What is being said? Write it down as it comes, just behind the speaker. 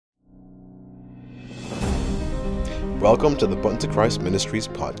Welcome to the Button to Christ Ministries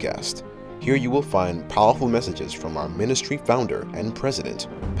podcast. Here you will find powerful messages from our ministry founder and president,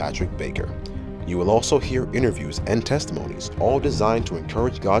 Patrick Baker. You will also hear interviews and testimonies, all designed to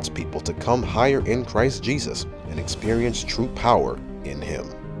encourage God's people to come higher in Christ Jesus and experience true power in Him.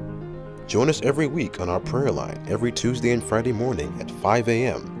 Join us every week on our prayer line every Tuesday and Friday morning at 5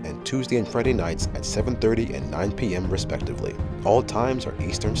 a.m. and Tuesday and Friday nights at 7:30 and 9 p.m. respectively. All times are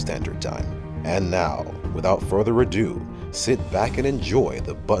Eastern Standard Time. And now, without further ado, sit back and enjoy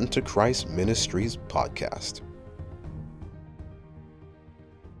the Button to Christ Ministries podcast.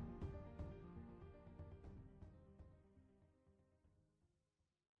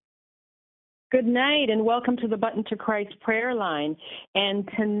 Good night and welcome to the Button to Christ prayer line. And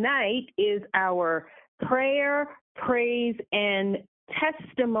tonight is our prayer, praise, and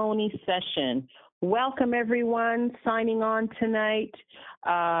testimony session. Welcome everyone signing on tonight.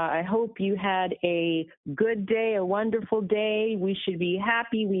 I hope you had a good day, a wonderful day. We should be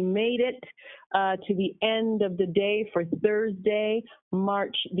happy we made it to the end of the day for Thursday,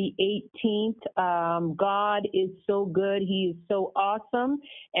 March the 18th. God is so good. He is so awesome.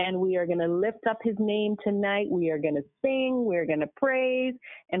 And we are going to lift up his name tonight. We are going to sing, we're going to praise,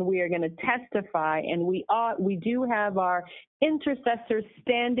 and we are going to testify. And we do have our intercessors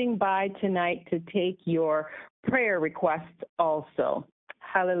standing by tonight to take your prayer requests also.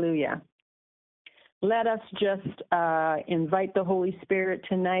 Hallelujah. Let us just invite the Holy Spirit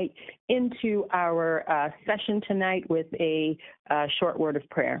tonight into our session tonight with a short word of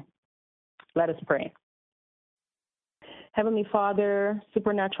prayer. Let us pray. Heavenly Father,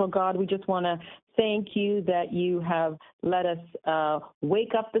 supernatural God, we just want to thank you that you have let us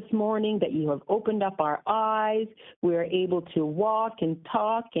wake up this morning, that you have opened up our eyes. We are able to walk and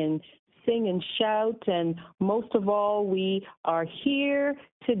talk and sing and shout, and most of all, we are here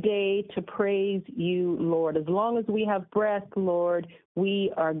today to praise you, Lord. As long as we have breath, Lord,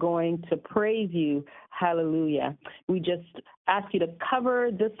 we are going to praise you. Hallelujah. We just ask you to cover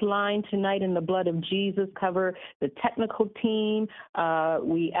this line tonight in the blood of Jesus, cover the technical team.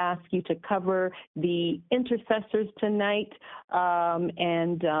 We ask you to cover the intercessors tonight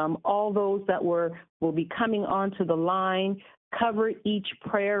and all those that will be coming onto the line. Cover each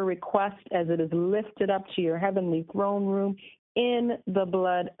prayer request as it is lifted up to your heavenly throne room in the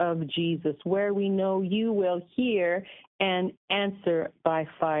blood of Jesus, where we know you will hear and answer by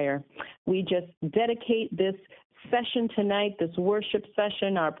fire. We just dedicate this session tonight, this worship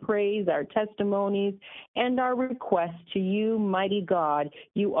session, our praise, our testimonies, and our requests to you, mighty God.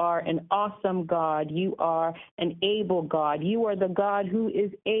 You are an awesome God. You are an able God. You are the God who is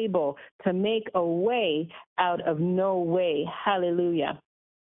able to make a way out of no way. Hallelujah.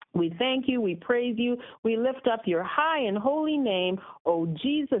 We thank you, we praise you, we lift up your high and holy name, O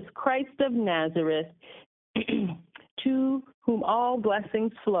Jesus Christ of Nazareth, to whom all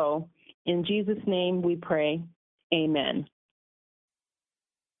blessings flow. In Jesus' name we pray. Amen.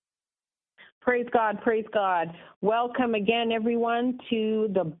 Praise God, praise God. Welcome again, everyone, to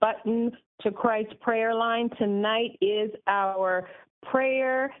the Button to Christ prayer line. Tonight is our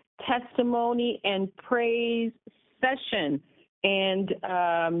prayer, testimony, and praise session. And,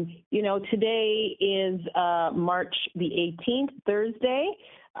 today is March the 18th, Thursday.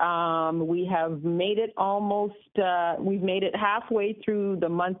 We have made it we've made it halfway through the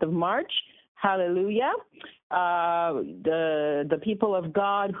month of March. Hallelujah. The people of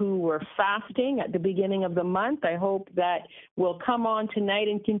God who were fasting at the beginning of the month, I hope that will come on tonight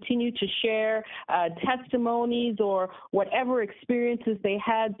and continue to share testimonies or whatever experiences they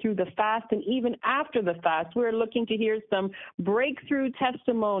had through the fast and even after the fast. We're looking to hear some breakthrough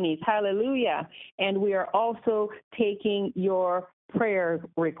testimonies. Hallelujah. And we are also taking your prayer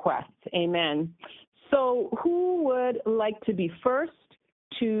requests. Amen. So who would like to be first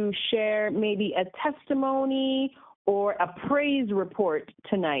to share maybe a testimony or a praise report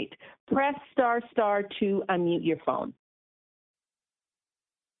tonight? Press ** to unmute your phone.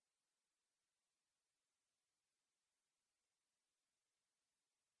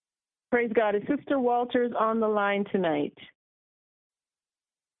 Praise God. Is Sister Walters on the line tonight?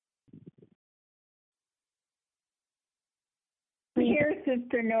 Here,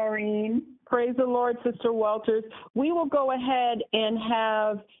 Sister Noreen. Praise the Lord, Sister Walters. We will go ahead and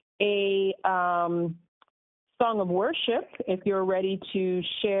have a song of worship if you're ready to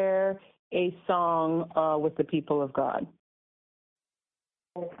share a song with the people of God.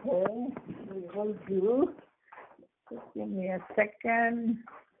 Okay, we will do. Just give me a second.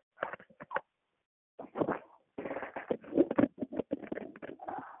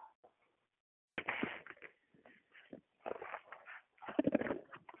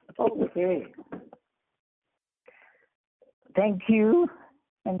 Okay. Thank you,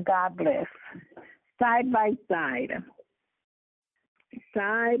 and God bless. Side by side.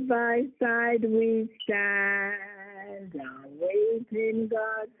 Side by side we stand, awaiting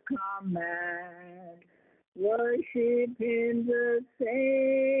God's command, worshiping the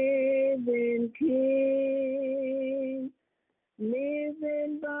saving King,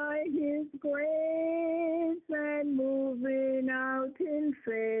 living by His grace and moving out in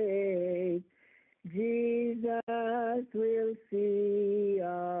faith. Jesus will see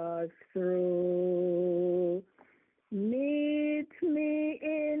us through. Meet me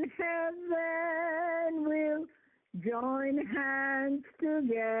in heaven, we'll join hands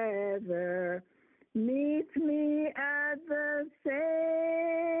together. Meet me at the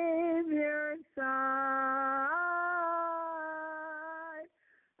Savior's side.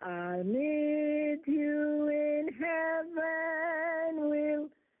 I'll meet you in heaven, we'll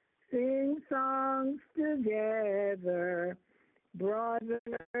sing songs together. Brother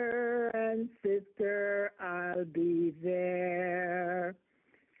and sister, I'll be there.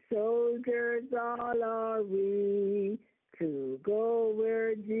 Soldiers all are we, to go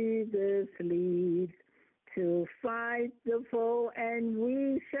where Jesus leads, to fight the foe and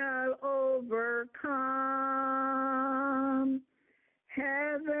we shall overcome.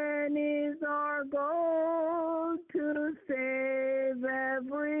 Heaven is our goal, to save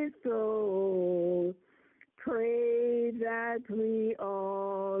every soul. Pray that we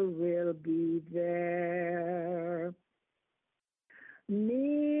all will be there.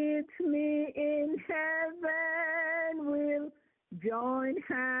 Meet me in heaven, we'll join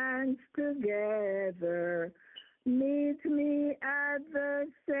hands together. Meet me at the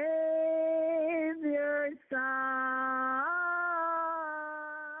Savior's side.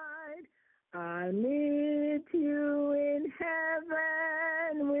 I'll meet you in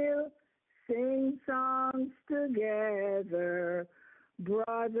heaven, we'll sing songs together.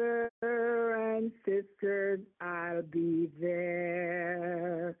 Brother and sisters, I'll be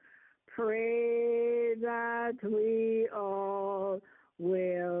there. Pray that we all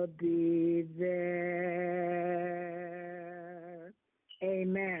will be there.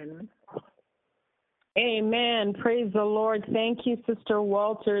 Amen. Amen. Praise the Lord. Thank you, Sister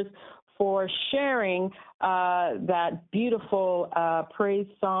Walters, for sharing that beautiful praise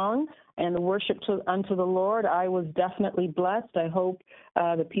song and the worship unto the Lord. I was definitely blessed. I hope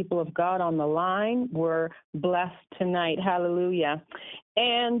the people of God on the line were blessed tonight. Hallelujah.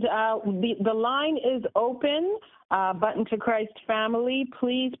 And the line is open. Button to Christ family.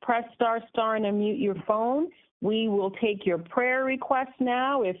 Please press ** and unmute your phone. We will take your prayer requests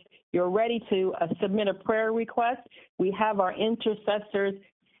now. If you're ready to submit a prayer request, we have our intercessors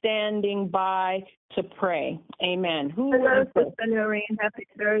standing by to pray. Amen. Hello, Sister Noreen. Happy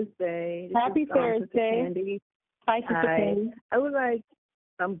Thursday. Happy Thursday. Candy. Hi, Sister Candy.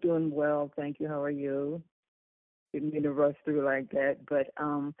 I'm doing well, thank you. How are you? Didn't mean to rush through like that, but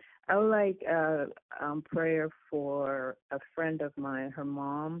I would like prayer for a friend of mine. Her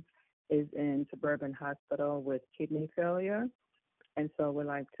mom is in Suburban Hospital with kidney failure, and so we'd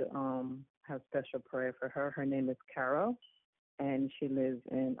like to have special prayer for her. Her name is Carol, and she lives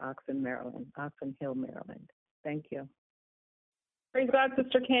in Oxon Hill, Maryland. Thank you. Praise God,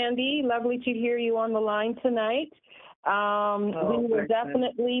 Sister Candy. Lovely to hear you on the line tonight. We will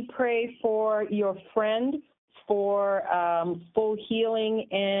definitely pray for your friend for full healing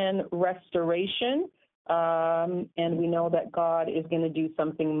and restoration. And we know that God is going to do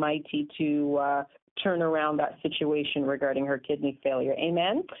something mighty to turn around that situation regarding her kidney failure.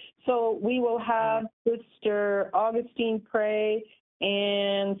 Amen. So we will have Sister Augustine pray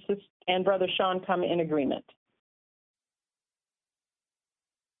and Brother Sean come in agreement.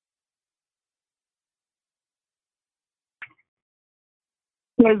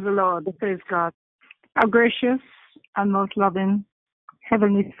 Praise the Lord. Praise God. Our gracious and most loving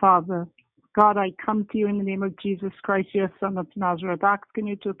Heavenly Father, God, I come to you in the name of Jesus Christ, your Son of Nazareth, asking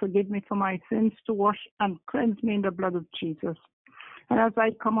you to forgive me for my sins, to wash and cleanse me in the blood of Jesus. And as I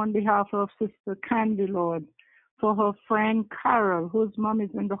come on behalf of Sister Candy, Lord, for her friend Carol, whose mom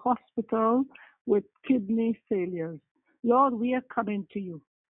is in the hospital with kidney failures, Lord, we are coming to you.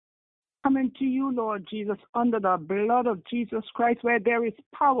 Coming to you, Lord Jesus, under the blood of Jesus Christ, where there is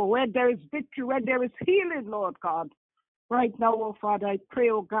power, where there is victory, where there is healing, Lord God. Right now, oh Father, I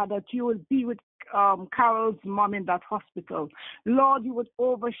pray, oh God, that you will be with Carol's mom in that hospital. Lord, you would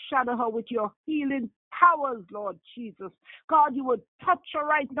overshadow her with your healing powers, Lord Jesus. God, you would touch her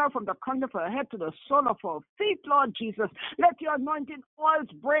right now from the crown of her head to the sole of her feet, Lord Jesus. Let your anointing oils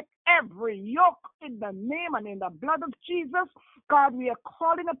break every yoke in the name and in the blood of Jesus. God, we are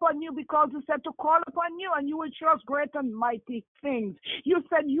calling upon you because you said to call upon you and you will show us great and mighty things. You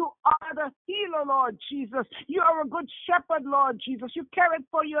said you are the healer, Lord Jesus. You are a good shepherd, Lord Jesus. You care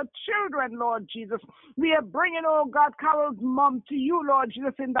for your children, Lord Jesus. We are bringing, oh God, Carol's mom to you, Lord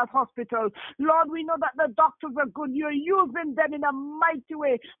Jesus, in that hospital. Lord, we know that the doctors are good. You're using them in a mighty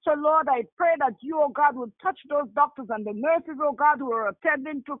way. So, Lord, I pray that you, oh God, will touch those doctors and the nurses, oh God, who are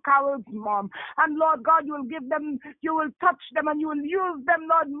attending to Carol's mom. And, Lord God, you will give them, you will touch them and you will use them,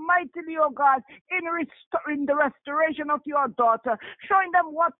 Lord, mightily, oh God, in the restoration of your daughter, showing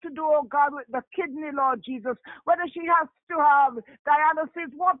them what to do, oh God, with the kidney, Lord Jesus, whether she has to have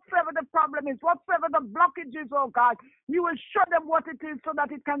dialysis, whatsoever the problem is, whatsoever the blockage is, oh God, you will show them what it is so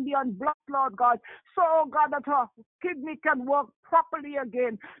that it can be unblocked, Lord God. So, oh God, that her kidney can work properly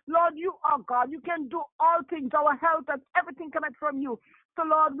again. Lord, you are God. You can do all things. Our health and everything coming from you. So,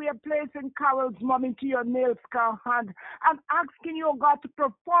 Lord, we are placing Carol's mom into your nail-scarred hand and asking you, oh God, to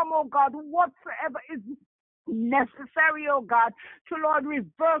perform, oh God, whatsoever is necessary, oh God, to, Lord,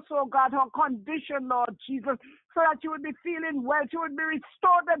 reverse, oh God, her condition, Lord Jesus, so that you would be feeling well, she would be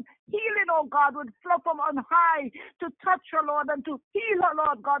restored, and healing, oh God, would flow from on high to touch her, Lord, and to heal her,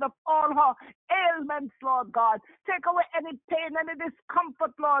 Lord God, of all her ailments, Lord God. Take away any pain, any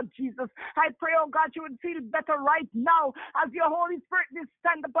discomfort, Lord Jesus. I pray, oh God, she would feel better right now as your Holy Spirit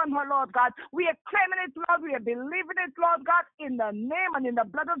descend upon her, Lord God. We are claiming it, Lord. We are believing it, Lord God, in the name and in the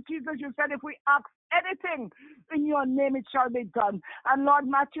blood of Jesus. You said if we ask anything in your name, it shall be done. And Lord,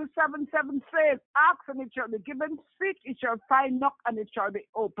 Matthew 7:7 says, ask and it shall be given, seek, it shall find, knock, and it shall be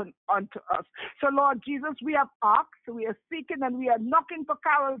opened unto us. So Lord Jesus, we have asked, we are seeking, and we are knocking for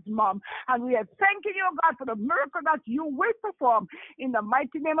Carol's mom. And we are thanking you, God, for the miracle that you will perform in the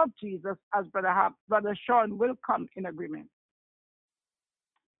mighty name of Jesus, as Brother Sean will come in agreement.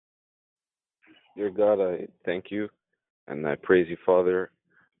 Dear God, I thank you and I praise you, Father,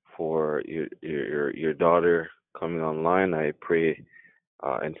 for your daughter coming online. I pray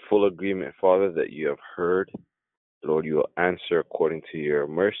in full agreement, Father, that you have heard. Lord, you will answer according to your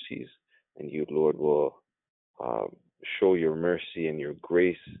mercies, and you, Lord, will show your mercy and your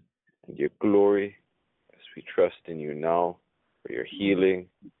grace and your glory as we trust in you now for your healing.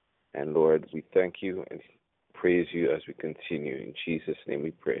 And Lord, we thank you and praise you as we continue. In Jesus' name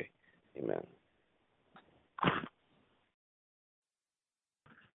we pray. Amen.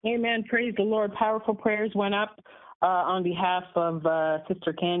 Amen. Praise the Lord. Powerful prayers went up on behalf of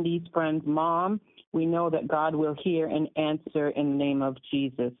Sister Candy's friend's mom. We know that God will hear and answer in the name of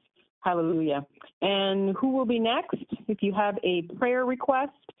Jesus. Hallelujah. And who will be next? If you have a prayer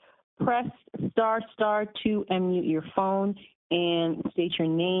request, press *2 to unmute your phone and state your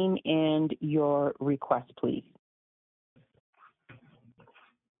name and your request, please.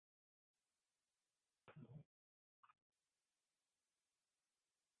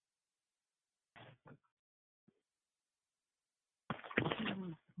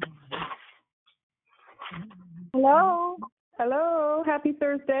 Hello. Hello. Happy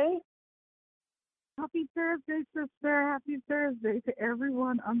Thursday. Happy Thursday, sister. Happy Thursday to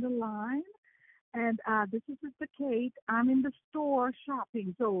everyone on the line. And this is Sister Kate. I'm in the store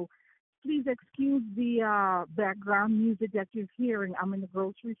shopping, so please excuse the background music that you're hearing. I'm in the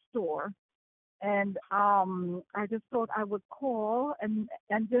grocery store. And I just thought I would call and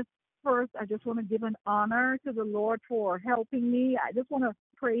just first, I just want to give an honor to the Lord for helping me. I just want to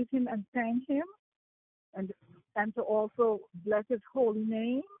praise him and thank him and to also bless his holy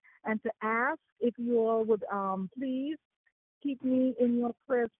name and to ask if you all would please keep me in your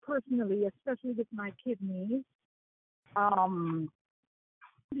prayers personally, especially with my kidneys.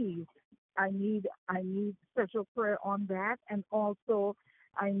 Please, I need special prayer on that, and also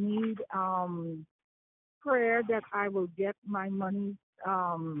I need prayer that I will get my money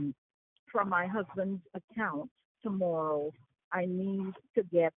from my husband's account tomorrow. I need to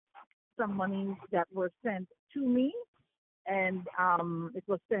get some money that were sent to me, and it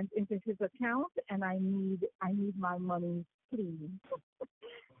was sent into his account, and I need my money, please,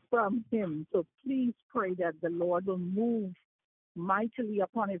 from him. So please pray that the Lord will move mightily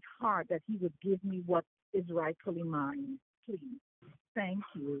upon his heart, that he would give me what is rightfully mine. Please. Thank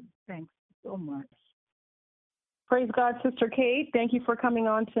you. Thanks so much. Praise God, Sister Kate. Thank you for coming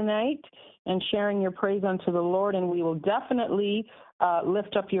on tonight and sharing your praise unto the Lord. And we will definitely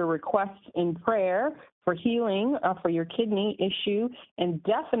lift up your requests in prayer for healing for your kidney issue, and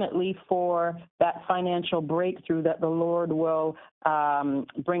definitely for that financial breakthrough that the Lord will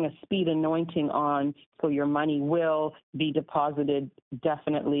bring a speed anointing on, so your money will be deposited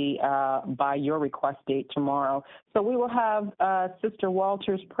definitely by your request date tomorrow. So we will have Sister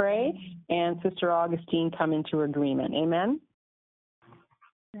Walters pray and Sister Augustine come into agreement. Amen?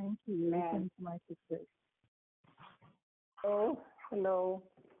 Thank you. Thank you, my sister. Oh, hello.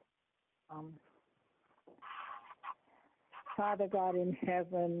 Father God in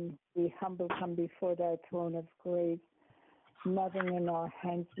heaven, we humble come before thy throne of grace. Nothing in our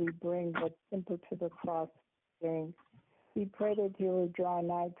hands we bring, but simple to the cross bring. We pray that you will draw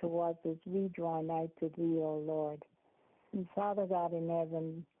nigh to us as we draw nigh to thee, O Lord. And Father God in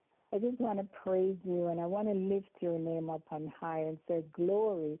heaven, I just want to praise you, and I want to lift your name up on high and say,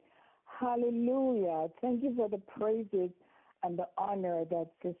 glory, hallelujah. Thank you for the praises and the honor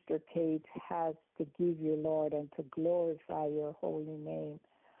that Sister Kate has to give you, Lord, and to glorify your holy name.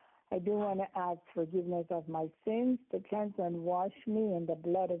 I do want to ask forgiveness of my sins, to cleanse and wash me in the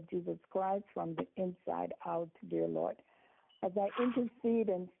blood of Jesus Christ from the inside out, dear Lord, as I intercede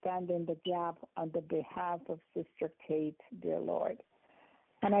and stand in the gap on the behalf of Sister Kate, dear Lord.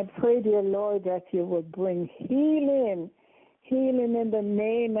 And I pray, dear Lord, that you will bring healing in the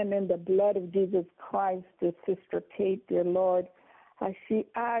name and in the blood of Jesus Christ to Sister Kate, dear Lord, as she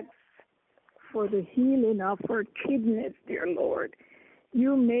asks for the healing of her kidneys, dear Lord.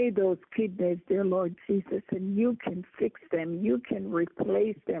 You made those kidneys, dear Lord Jesus, and you can fix them. You can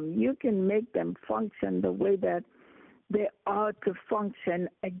replace them. You can make them function the way that they ought to function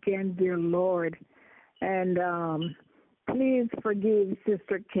again, dear Lord. And please forgive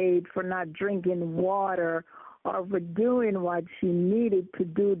Sister Kate for not drinking water or for doing what she needed to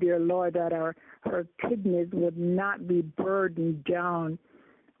do, dear Lord, that her kidneys would not be burdened down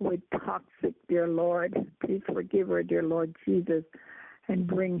with toxic, dear Lord. Please forgive her, dear Lord Jesus, and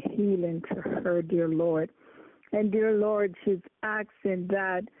bring healing to her, dear Lord. And dear Lord, she's asking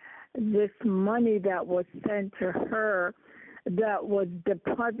that this money that was sent to her, that was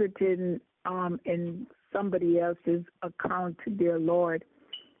deposited in somebody else's account, dear Lord,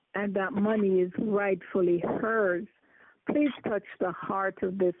 and that money is rightfully hers. Please touch the heart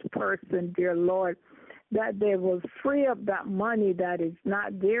of this person, dear Lord, that they will free up that money that is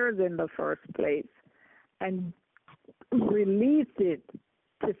not theirs in the first place and release it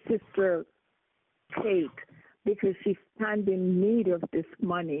to Sister Kate, because she stands in need of this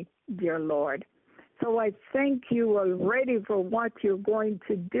money, dear Lord. So I thank you already for what you're going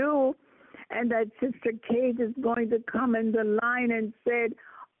to do, and that Sister Kate is going to come in the line and said,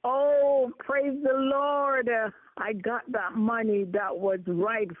 oh, praise the Lord, I got that money that was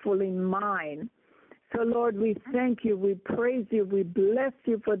rightfully mine. So, Lord, we thank you, we praise you, we bless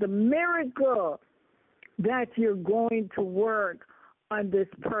you for the miracle that you're going to work on this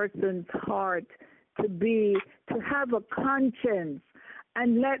person's heart, to have a conscience,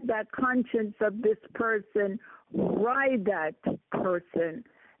 and let that conscience of this person ride that person,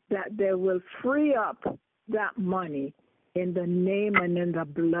 that they will free up that money in the name and in the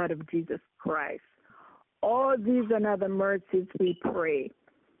blood of Jesus Christ. All these and other mercies we pray,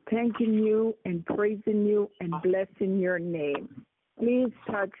 thanking you and praising you and blessing your name. Please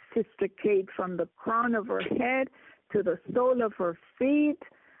touch Sister Kate from the crown of her head to the sole of her feet.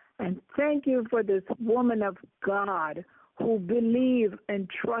 And thank you for this woman of God who believes and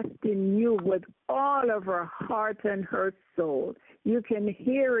trusts in you with all of her heart and her soul. You can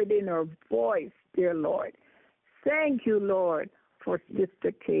hear it in her voice, dear Lord. Thank you, Lord, for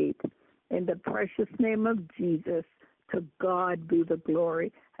Sister Kate. In the precious name of Jesus, to God be the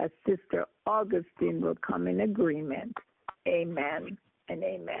glory, as Sister Augustine will come in agreement. Amen and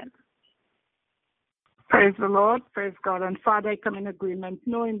amen. Praise the Lord, praise God. And Father, I come in agreement,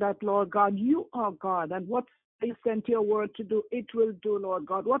 knowing that, Lord God, you are God, and what you sent your word to do, it will do, Lord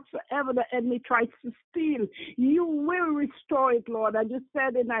God. Whatsoever the enemy tries to steal, you will restore it, Lord. And you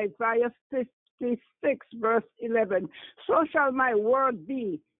said in Isaiah 56, verse 11, so shall my word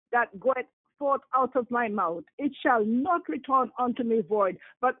be that goeth forth out of my mouth. It shall not return unto me void,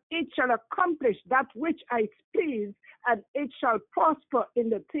 but it shall accomplish that which I please, and it shall prosper in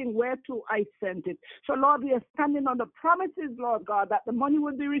the thing whereto I sent it. So, Lord, we are standing on the promises, Lord God, that the money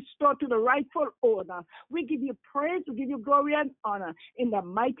will be restored to the rightful owner. We give you praise, we give you glory and honor. In the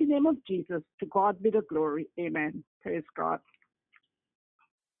mighty name of Jesus, to God be the glory. Amen. Praise God.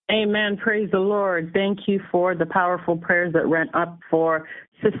 Amen. Praise the Lord. Thank you for the powerful prayers that went up for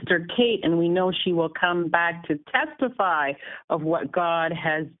Sister Kate, and we know she will come back to testify of what God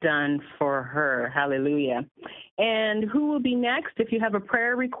has done for her. Hallelujah. And who will be next? If you have a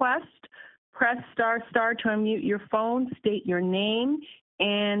prayer request, press star to unmute your phone, state your name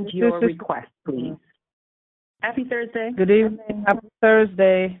and your request, please. Happy Thursday. Good evening. Happy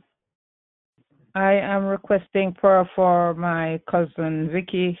Thursday. I am requesting prayer for my cousin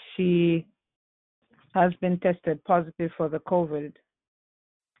Vicky. She has been tested positive for the COVID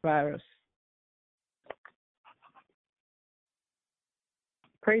virus.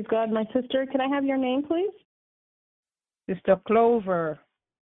 Praise God, my sister. Can I have your name, please? Sister Clover.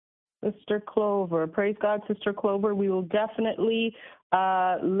 Sister Clover. Praise God, Sister Clover. We will definitely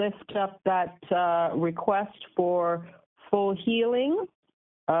lift up that request for full healing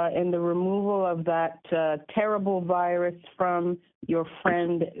and the removal of that terrible virus from your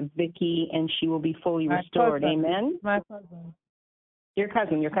friend Vicky, and she will be fully restored. Amen. My cousin. Your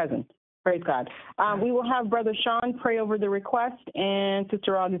cousin. Praise God. We will have Brother Sean pray over the request and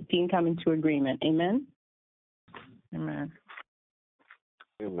Sister Augustine come into agreement. Amen. Amen.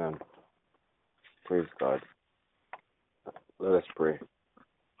 Amen. Praise God. Let us pray.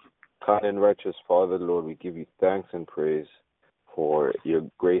 Kind and righteous Father, Lord, we give you thanks and praise for your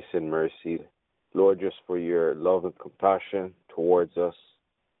grace and mercy. Lord, just for your love and compassion towards us.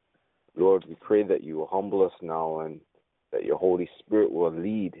 Lord, we pray that you will humble us now and that your Holy Spirit will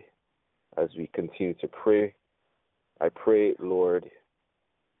lead as we continue to pray. I pray, Lord,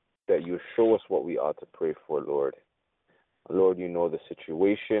 that you show us what we ought to pray for, Lord. Lord, you know the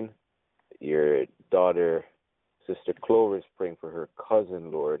situation. Your daughter, Sister Clover, is praying for her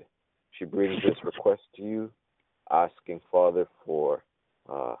cousin, Lord. She brings this request to you, asking, Father, for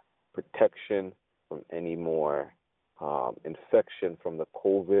protection from any more infection from the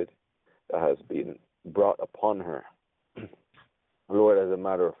COVID that has been brought upon her. Lord, as a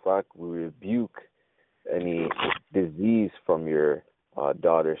matter of fact, we rebuke any disease from your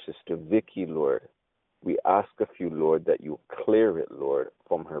daughter, Sister Vicky, Lord. We ask of you, Lord, that you clear it, Lord,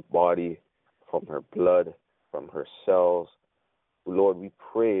 from her body, from her blood, from her cells. Lord, we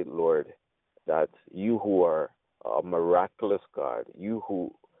pray, Lord, that you who are a miraculous God, you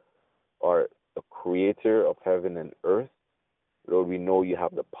who are the creator of heaven and earth, Lord, we know you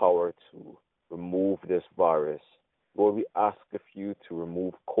have the power to remove this virus. Lord, we ask of you to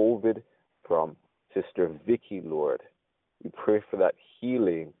remove COVID from Sister Vicky, Lord. We pray for that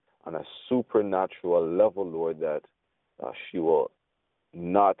healing on a supernatural level, Lord, that she will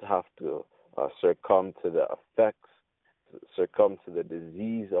not have to succumb to the effects, succumb to the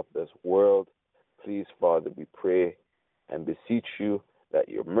disease of this world. Please, Father, we pray and beseech you that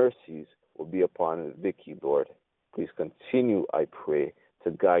your mercies will be upon Vicky, Lord. Please continue, I pray,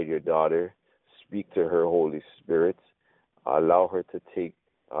 to guide your daughter. Speak to her, Holy Spirit. Allow her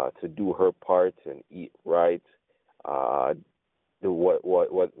to do her part and eat right.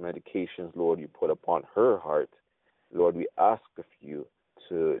 What medications, Lord, you put upon her heart. Lord, we ask of you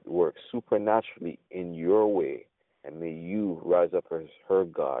to work supernaturally in your way, and may you rise up as her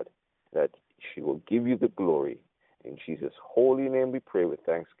God, that she will give you the glory. In Jesus' holy name we pray with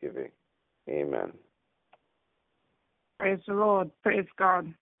thanksgiving. Amen. Praise the Lord. Praise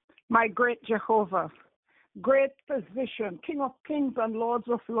God. My great Jehovah, great physician, King of kings and Lords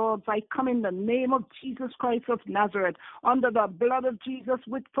of lords, I come in the name of Jesus Christ of Nazareth, under the blood of Jesus,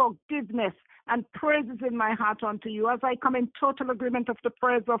 with forgiveness and praises in my heart unto you, as I come in total agreement of the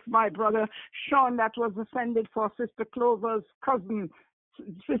prayers of my brother Sean that was ascended for Sister Clover's cousin,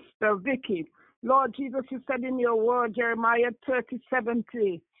 Sister Vicky. Lord Jesus, you said in your word, Jeremiah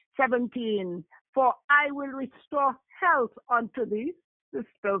 30:17, for I will restore health unto thee,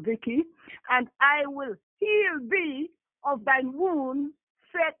 Sister Vicky, and I will heal thee of thine wounds,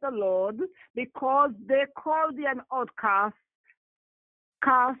 saith the Lord, because they call thee an outcast.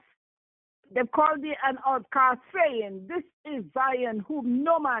 They call thee an outcast, saying, this is Zion, whom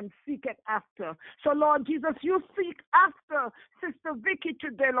no man seeketh after. So, Lord Jesus, you seek after Sister Vicky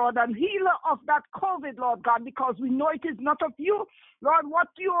today, Lord, and heal her of that COVID, Lord God, because we know it is not of you. Lord, what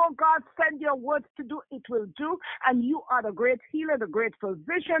you, oh God, send your words to do, it will do. And you are the great healer, the great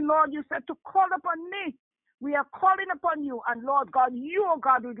physician, Lord. You said to call upon me. We are calling upon you, and Lord God, you, oh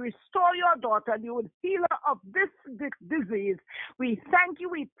God, would restore your daughter, and you would heal her of this disease. We thank you,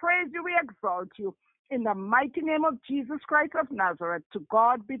 we praise you, we exalt you. In the mighty name of Jesus Christ of Nazareth, to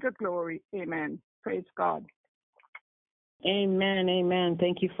God be the glory. Amen. Praise God. Amen, amen.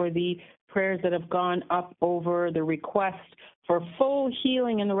 Thank you for the prayers that have gone up over the request for full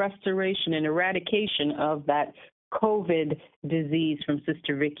healing and the restoration and eradication of that COVID disease from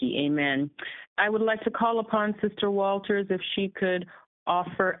Sister Vicky. Amen. I would like to call upon Sister Walters if she could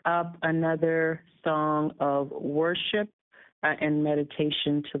offer up another song of worship and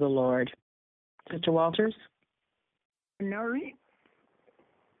meditation to the Lord. Sister Walters? Nori?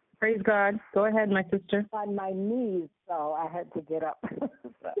 Praise God. Go ahead, my sister. On my knees, so I had to get up.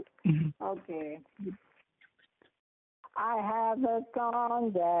 Okay. I have a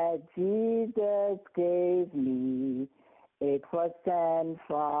song that Jesus gave me. It was sent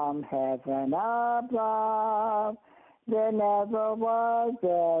from heaven above. There never was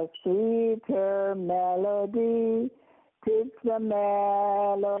a sweeter melody. It's the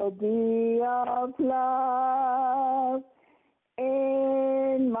melody of love.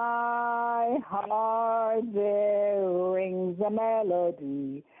 In my heart there rings a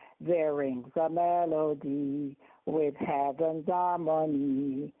melody. There rings a melody with heaven's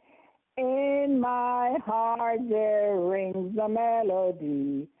harmony. In my heart there rings a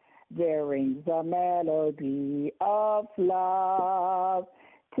melody. There rings a melody of love.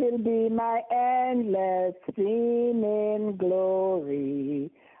 'Twill be my endless theme in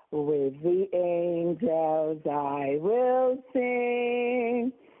glory. With the angels I will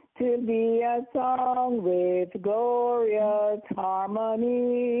sing. 'Twill be a song with glorious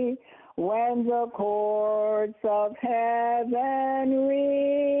harmony. When the chords of heaven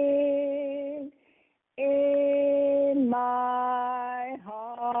ring. In my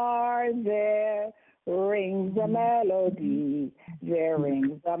heart there rings a melody. There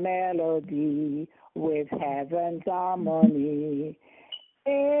rings a melody with heaven's harmony.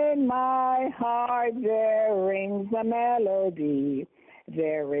 In my heart there rings a melody.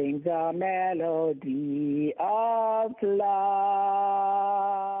 There rings a melody of love.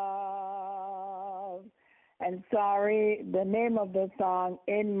 And sorry, the name of the song,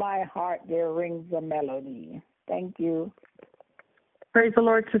 In My Heart There Rings a Melody. Thank you. Praise the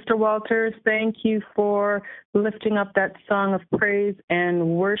Lord, Sister Walters. Thank you for lifting up that song of praise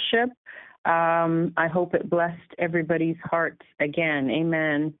and worship. I hope it blessed everybody's hearts again.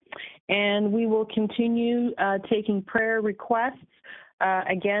 Amen. And we will continue taking prayer requests.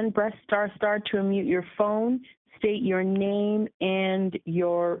 Again, press ** to unmute your phone. State your name and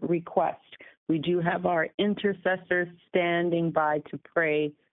your request. We do have our intercessors standing by to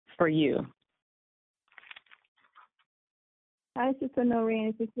pray for you. Hi, Sister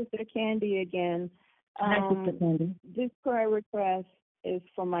Noreen. This is Sister Candy again. Hi, Sister Candy. This prayer request is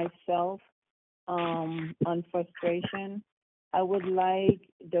for myself on frustration. I would like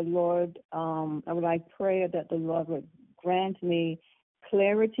prayer that the Lord would grant me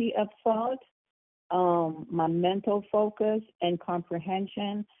clarity of thought, my mental focus and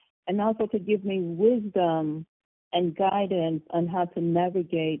comprehension, and also to give me wisdom and guidance on how to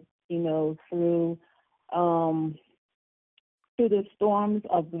navigate, through the storms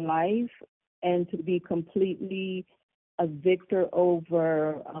of life and to be completely a victor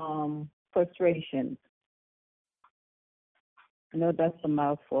over frustration. I know that's a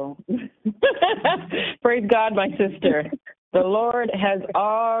mouthful. Praise God, my sister. The Lord has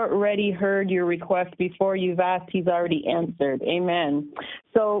already heard your request before you've asked. He's already answered. Amen.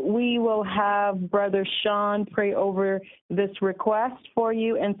 So we will have Brother Sean pray over this request for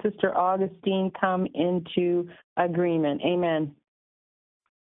you, and Sister Augustine come into agreement. Amen.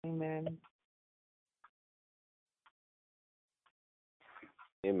 Amen.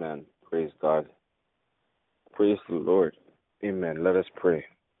 Amen. Praise God. Praise the Lord. Amen. Let us pray.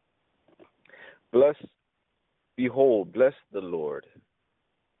 Behold, bless the Lord,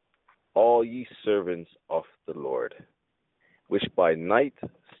 all ye servants of the Lord, which by night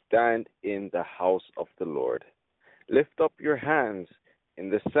stand in the house of the Lord. Lift up your hands in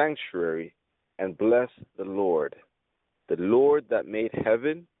the sanctuary and bless the Lord that made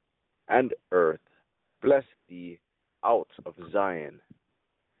heaven and earth. Bless thee out of Zion.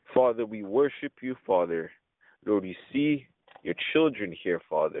 Father, we worship you, Father. Lord, you see your children here,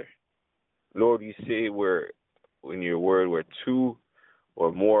 Father. Lord, you say in your word, where two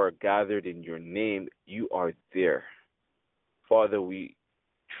or more are gathered in your name, you are there. Father, we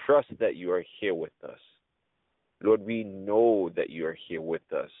trust that you are here with us. Lord, we know that you are here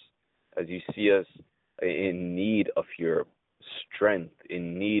with us as you see us in need of your strength,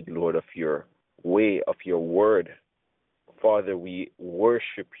 in need, Lord, of your way, of your word. Father, we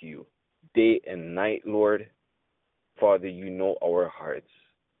worship you day and night, Lord. Father, you know our hearts.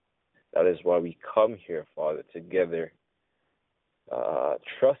 That is why we come here, Father, together,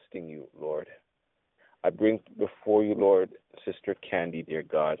 trusting you, Lord. I bring before you, Lord, Sister Candy, dear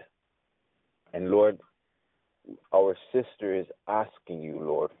God. And, Lord, our sister is asking you,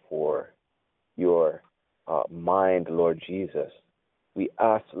 Lord, for your mind, Lord Jesus. We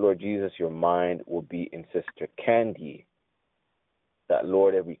ask, Lord Jesus, your mind will be in Sister Candy. That,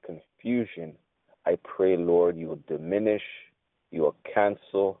 Lord, every confusion, I pray, Lord, you will diminish, you will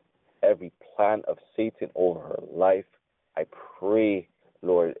cancel every plan of Satan over her life. I pray,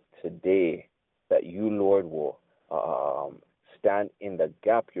 Lord, today that you, Lord, will stand in the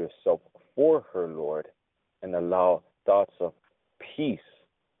gap yourself for her, Lord, and allow thoughts of peace,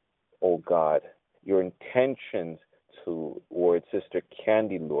 oh God. Your intentions toward Sister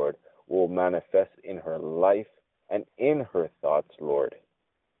Candy, Lord, will manifest in her life and in her thoughts, Lord,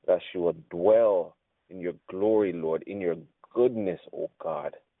 that she will dwell in your glory, Lord, in your goodness, oh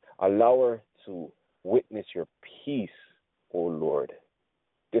God. Allow her to witness your peace, oh Lord.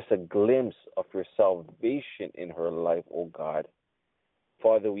 Just a glimpse of your salvation in her life, oh God.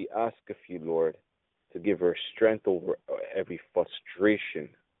 Father, we ask of you, Lord, to give her strength over every frustration.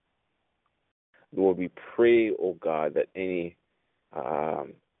 Lord, we pray, oh God, that any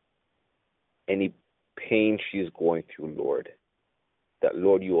pain she is going through, Lord, that,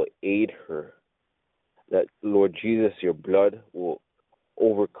 Lord, you will aid her. That, Lord Jesus, your blood will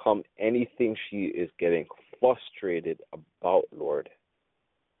overcome anything she is getting frustrated about, Lord.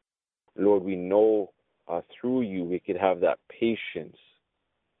 Lord, we know through you we could have that patience.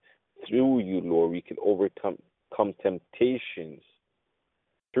 Through you, Lord, we can overcome temptations.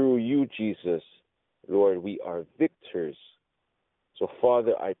 Through you, Jesus, Lord, we are victors. So,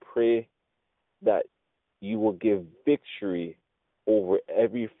 Father, I pray that you will give victory over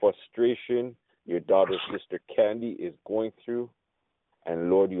every frustration your daughter, Sister Candy, is going through. And,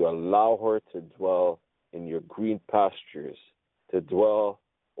 Lord, you allow her to dwell in your green pastures, to dwell,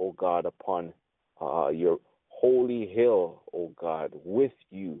 oh God, upon your holy hill, oh God, with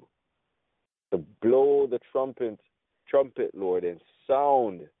you, to blow the trumpet, Lord, and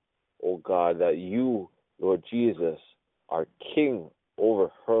sound, oh God, that you, Lord Jesus, are King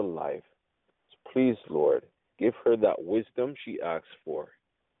over her life. So please, Lord, give her that wisdom she asks for.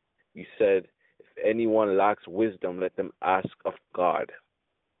 You said, if anyone lacks wisdom, let them ask of God.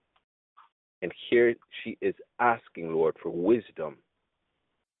 And here she is asking, Lord, for wisdom.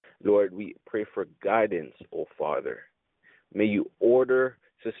 Lord, we pray for guidance, oh Father. May you order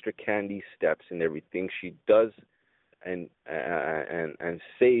Sister Candy's steps in everything she does and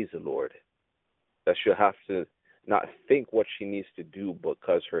says, Lord. That she'll have to not think what she needs to do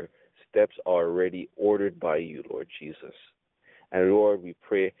because her steps are already ordered by you, Lord Jesus. And Lord, we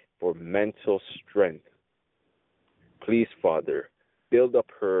pray for mental strength. Please, Father, build up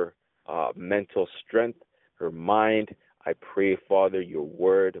her mental strength, her mind. I pray, Father, your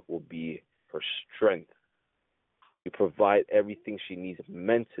word will be her strength. You provide everything she needs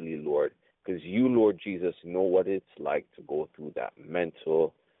mentally, Lord, because you, Lord Jesus, know what it's like to go through that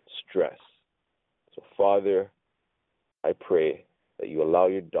mental stress. So, Father, I pray that you allow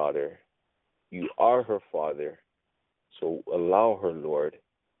your daughter, you are her father, so allow her, Lord,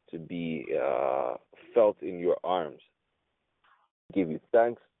 to be felt in your arms. I give you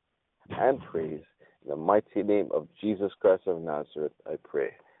thanks and praise. In the mighty name of Jesus Christ of Nazareth, I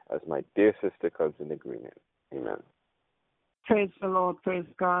pray, as my dear sister comes in agreement. Amen. Praise the Lord, praise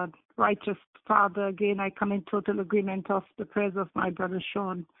God. Righteous Father, again, I come in total agreement of the prayers of my brother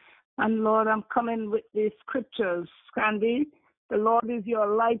Sean. And Lord, I'm coming with the scriptures. Candy, the Lord is your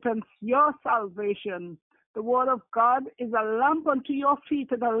light and your salvation. The word of God is a lamp unto your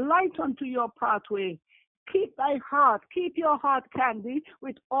feet and a light unto your pathway. Keep your heart, Candy,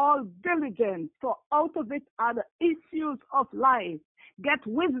 with all diligence, for out of it are the issues of life. Get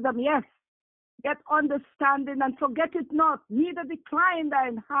wisdom, yes. Get understanding and forget it not, neither decline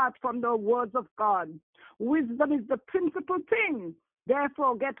thine heart from the words of God. Wisdom is the principal thing.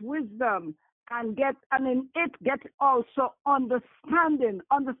 Therefore, get wisdom and in it get also understanding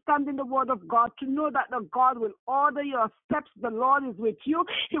the word of God, to know that the God will order your steps. The Lord is with you.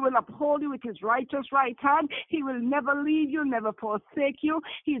 He will uphold you with his righteous right hand. He will never leave you, never forsake you.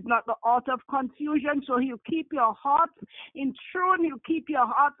 He's not the author of confusion, so he'll keep your heart in tune. He'll keep your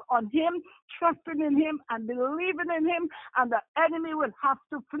heart on him, trusting in him and believing in him, and the enemy will have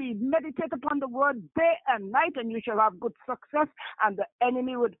to flee. Meditate upon the word day and night, and you shall have good success, and the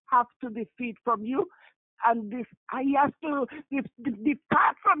enemy would have to defeat from you, and he has to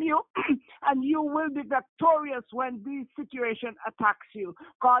depart from you, and you will be victorious when this situation attacks you.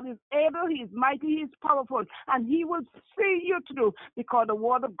 God is able, he is mighty, he is powerful, and he will see you through, because the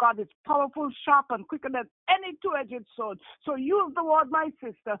word of God is powerful, sharp, and quicker than any two-edged sword. So use the word, my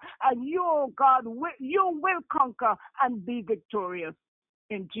sister, and you, oh God, you will conquer and be victorious.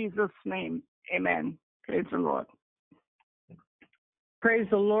 In Jesus' name, amen. Praise the Lord. Praise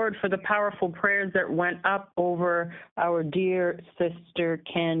the Lord for the powerful prayers that went up over our dear sister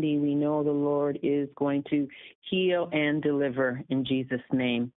Candy. We know the Lord is going to heal and deliver in Jesus'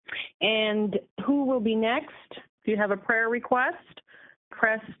 name. And who will be next? If you have a prayer request,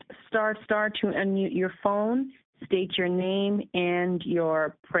 press ** to unmute your phone. state your name and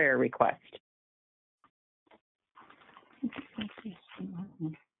your prayer request.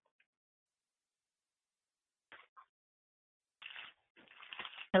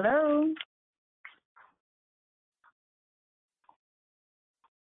 Hello?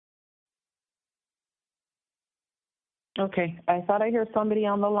 Okay, I thought I heard somebody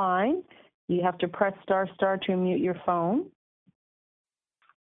on the line. You have to press star to mute your phone.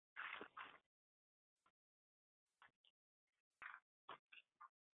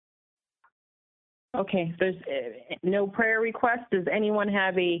 Okay, there's no prayer request. Does anyone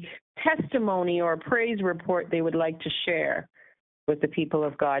have a testimony or a praise report they would like to share with the people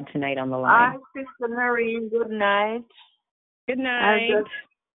of God tonight on the line? Hi, Sister Maureen. Good night. Good night.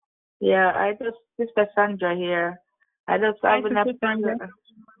 Sister Sandra here. I just having a prayer.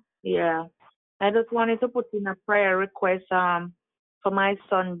 Yeah. I just wanted to put in a prayer request for my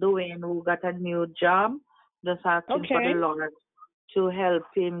son Dwayne, who got a new job. Just asking for the Lord to help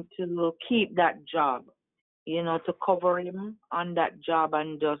him to keep that job, to cover him on that job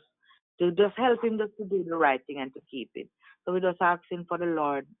and just help him just to do the right thing and to keep it. So we're just asking for the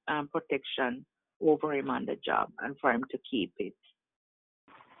Lord protection over him on the job and for him to keep it.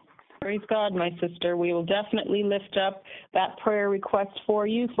 Praise God, my sister. We will definitely lift up that prayer request for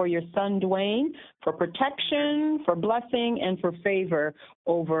you, for your son Dwayne, for protection, for blessing, and for favor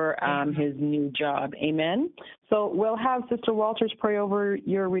over his new job. Amen. So we'll have Sister Walters pray over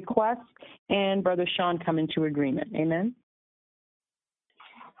your request and Brother Sean come into agreement. Amen.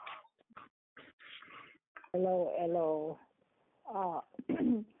 Hello.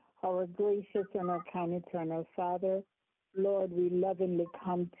 Our gracious and our kind eternal Father, Lord, we lovingly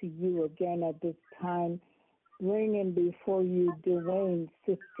come to you again at this time, bringing before you Dwayne,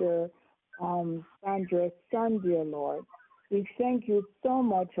 Sister Sandra's son, dear Lord. We thank you so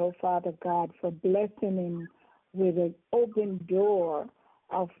much, oh Father God, for blessing him with an open door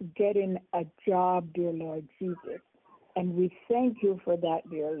of getting a job, dear Lord Jesus. And we thank you for that,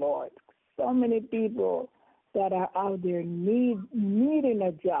 dear Lord. So many people that are out there needing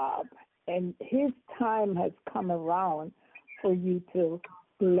a job, and his time has come around for you to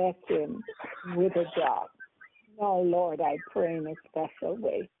bless him with a job. Now, Lord, I pray in a special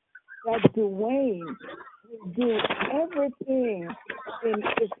way that Dwayne will do everything in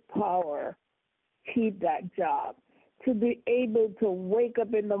his power to keep that job, to be able to wake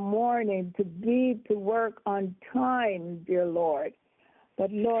up in the morning, to work on time, dear Lord.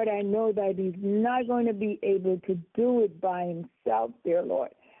 But, Lord, I know that he's not going to be able to do it by himself, dear Lord.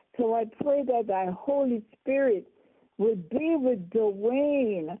 So I pray that thy Holy Spirit would be with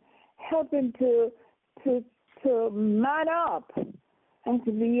Dwayne, help him to man up and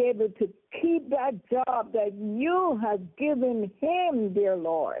to be able to keep that job that you have given him, dear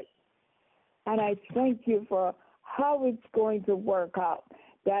Lord. And I thank you for how it's going to work out,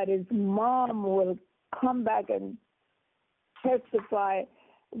 that his mom will come back and testify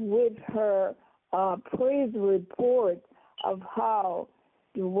with her praise report of how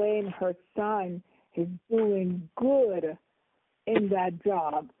Dwayne, her son, is doing good in that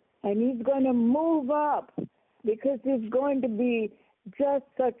job. And he's going to move up because he's going to be just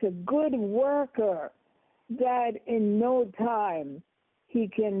such a good worker that in no time he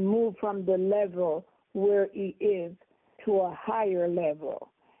can move from the level where he is to a higher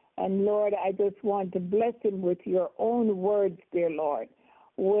level. And Lord, I just want to bless him with your own words, dear Lord,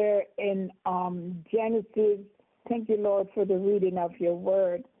 where in Genesis, thank you, Lord, for the reading of your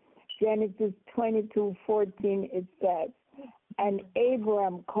word. Genesis 22:14, it says, and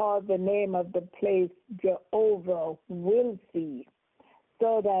Abram called the name of the place Jehovah will see,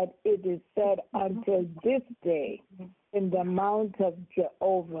 so that it is said until this day, in the mount of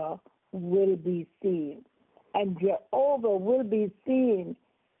Jehovah will be seen. And Jehovah will be seen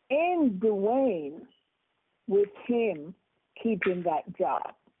in Dwayne with him keeping that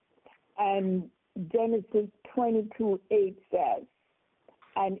job. And Genesis 22:8 says,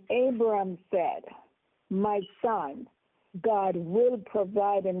 and Abram said, my son, God will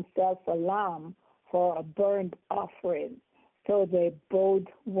provide himself a lamb for a burnt offering. So they both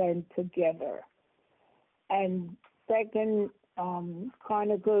went together. And Second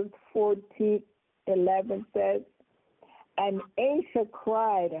Chronicles 14:11 says, and Asa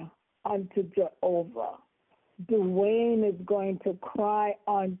cried unto Jehovah. Dwayne is going to cry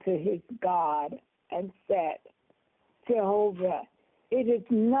unto his God and said, Jehovah, it is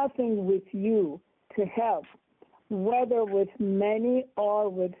nothing with you to help, whether with many or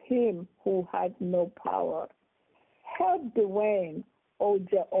with him who has no power. Help Dwayne, O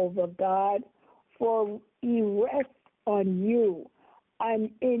Jehovah God, for he rests on you, and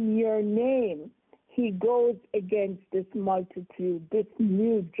in your name he goes against this multitude, this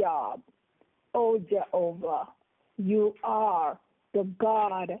new job. Oh, Jehovah, you are the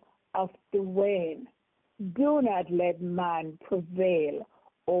God of Dwayne. Do not let man prevail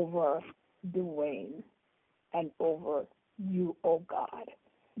over Dwayne and over you, oh God,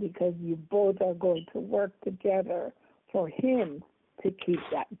 because you both are going to work together for him to keep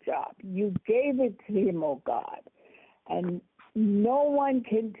that job. You gave it to him, oh God, and no one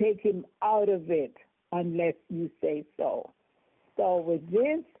can take him out of it unless you say so. So with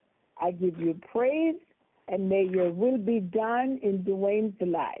this, I give you praise, and may your will be done in Dwayne's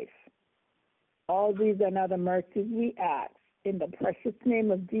life. All these and other mercies we ask in the precious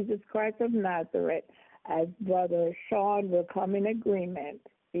name of Jesus Christ of Nazareth, as Brother Sean will come in agreement.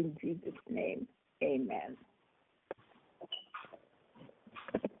 In Jesus' name, amen.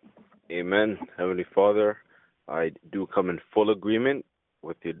 Amen. Heavenly Father, I do come in full agreement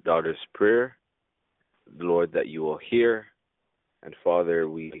with your daughter's prayer, Lord, that you will hear. And Father,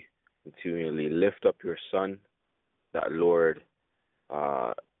 we continually lift up your son, that, Lord,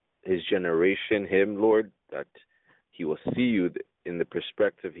 his generation, him, Lord, that he will see you in the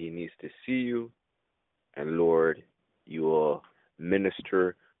perspective he needs to see you. And, Lord, you will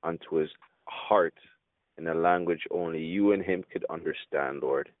minister unto his heart in a language only you and him could understand,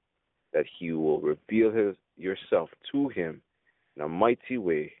 Lord, that he will reveal yourself to him in a mighty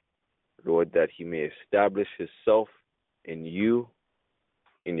way, Lord, that he may establish himself in you,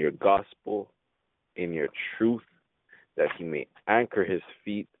 in your gospel, in your truth, that he may anchor his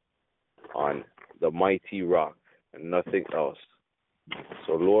feet on the mighty rock and nothing else.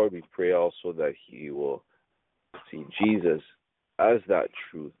 So, Lord, we pray also that he will see Jesus as that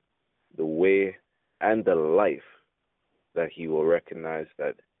truth, the way and the life, that he will recognize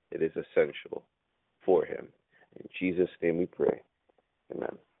that it is essential for him. In Jesus' name we pray.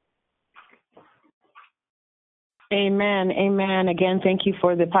 Amen. Amen. Amen. Again, thank you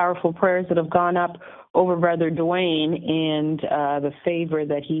for the powerful prayers that have gone up over Brother Dwayne and the favor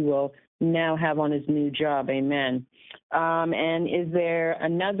that he will now have on his new job. Amen. And is there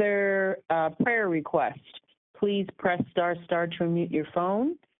another prayer request? Please press ** to unmute your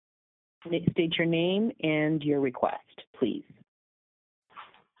phone. State your name and your request, please.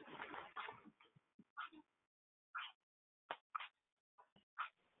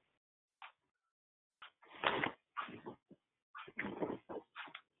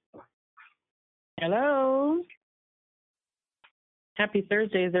 Hello. Happy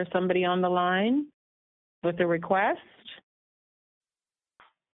Thursday. Is there somebody on the line with a request?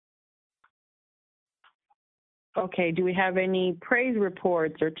 Okay. Do we have any praise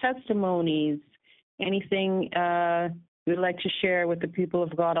reports or testimonies? Anything you'd like to share with the people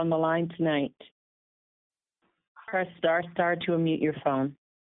of God on the line tonight? Press ** to unmute your phone.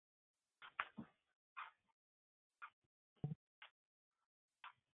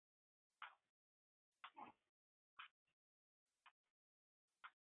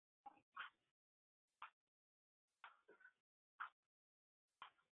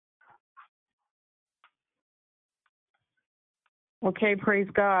 Okay, praise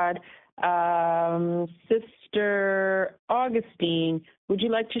God. Sister Augustine, would you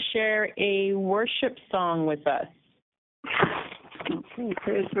like to share a worship song with us? Okay,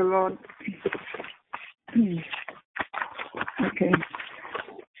 praise the Lord. Okay.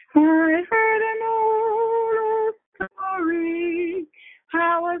 I heard an old story,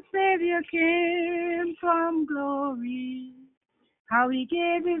 how a Savior came from glory, how he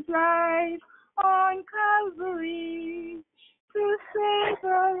gave his life on Calvary to save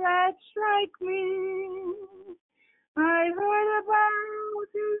a wretch like me. I heard about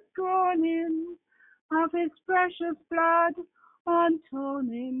his groaning, of his precious blood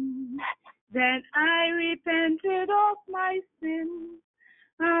atoning. Then I repented of my sin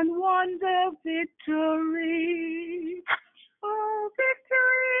and won the victory. Oh,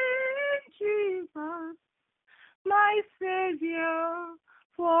 victory in Jesus, my Savior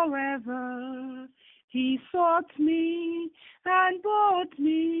forever. He sought me and bought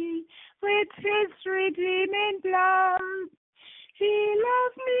me with his redeeming blood. He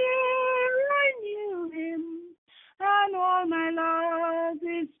loved me ere I knew him, and all my love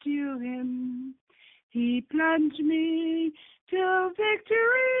is due him. He plunged me to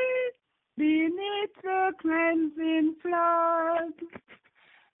victory beneath the cleansing flood.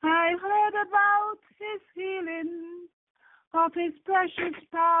 I heard about his healing, of his precious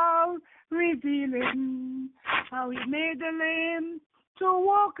power revealing, how he made the lame to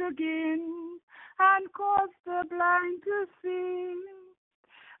walk again and caused the blind to see.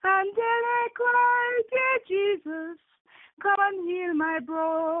 And then I cried, dear Jesus, come and heal my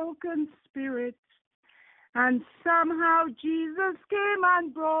broken spirit. And somehow Jesus came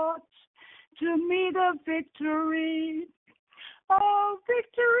and brought to me the victory. Oh,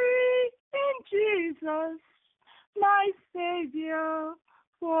 victory in Jesus, my Savior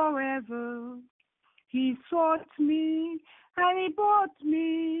forever. He sought me and he bought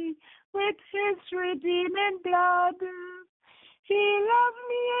me with his redeeming blood. He loved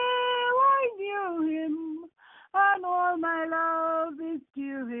me ere I knew him, and all my love is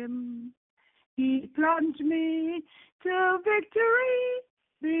due him. He plunged me to victory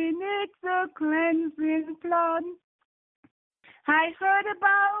beneath the cleansing flood. I heard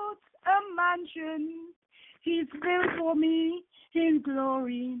about a mansion he's built for me in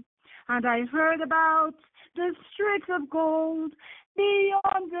glory, and I heard about the streets of gold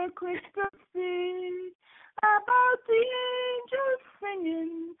beyond the crystal sea, about the angels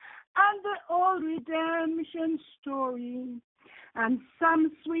singing and the old redemption story. And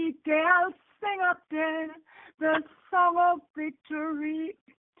some sweet day I'll sing up there the song of victory.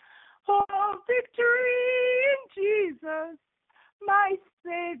 Oh, victory in Jesus, my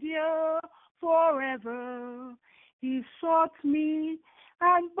Savior forever. He sought me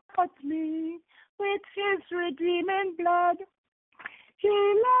and bought me with his redeeming blood. He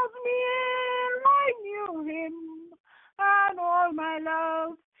loved me ere I knew him, and all my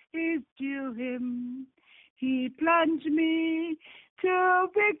love is due him. He plunged me to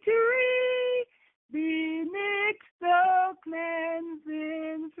victory beneath the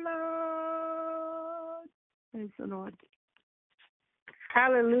cleansing flood. Praise the Lord.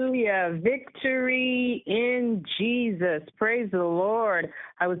 Hallelujah. Victory in Jesus. Praise the Lord.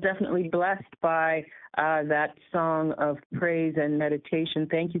 I was definitely blessed by that song of praise and meditation.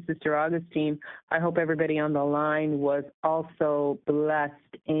 Thank you, Sister Augustine. I hope everybody on the line was also blessed.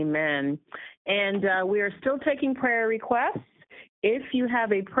 Amen. And we are still taking prayer requests. If you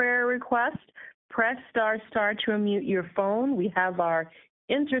have a prayer request, press ** to unmute your phone. We have our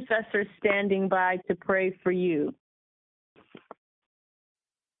intercessor standing by to pray for you.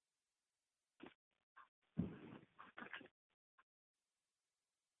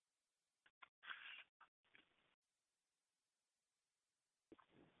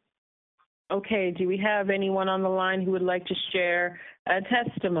 Okay, do we have anyone on the line who would like to share a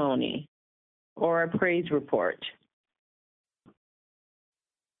testimony or a praise report?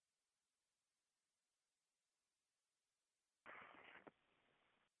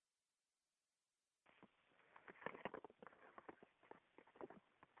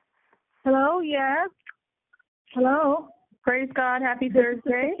 Hello, yes. Hello. Praise God. Happy This is Thursday.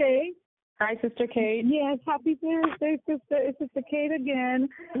 Sister Kate. Hi, Sister Kate. Yes, happy Thursday, sister. It's Sister Kate again.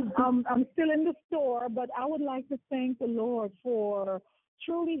 I'm still in the store, but I would like to thank the Lord for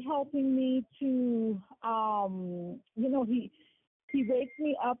truly helping me to, he wakes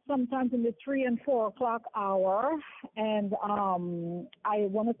me up sometimes in the 3 and 4 o'clock hour, and I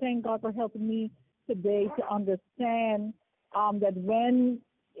want to thank God for helping me today to understand that when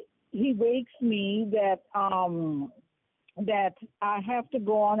He wakes me, that I have to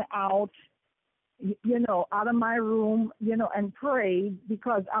go on out, out of my room, and pray,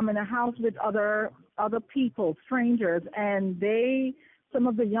 because I'm in a house with other people, strangers, and some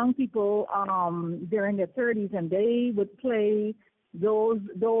of the young people, they're in their 30s, and they would play those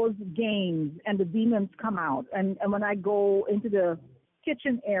games, and the demons come out. And when I go into the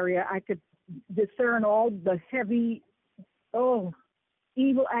kitchen area, I could discern all the heavy,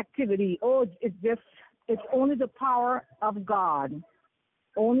 evil activity. It's only the power of God,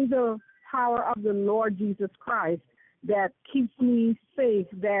 only the power of the Lord Jesus Christ that keeps me safe,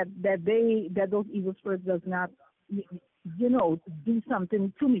 that those evil spirits does not, do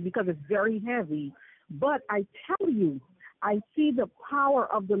something to me, because it's very heavy. But I tell you, I see the power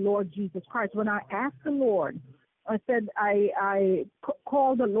of the Lord Jesus Christ. When I asked the Lord, I said, I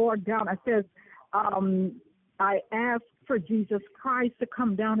called the Lord down. I said, I asked for Jesus Christ to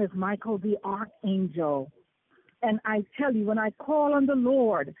come down as Michael the archangel. And I tell you, when I call on the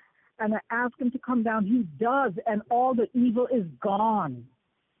Lord and I ask him to come down, he does, and all the evil is gone.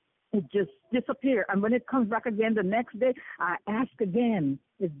 It just disappears. And when it comes back again the next day, I ask again.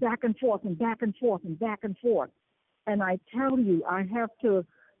 It's back and forth and back and forth and back and forth. And I tell you, I have to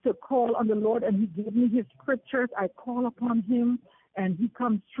call on the Lord, and he gives me his scriptures. I call upon him, and he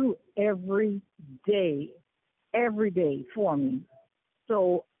comes through every day for me.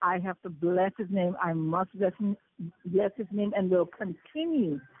 So I have to bless his name. I must bless his name, and will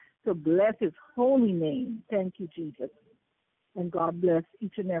continue to bless his holy name. Thank you, Jesus. And God bless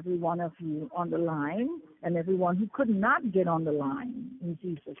each and every one of you on the line, and everyone who could not get on the line, in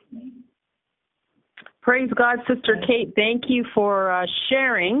Jesus' name. Praise God, Sister Kate. Thank you for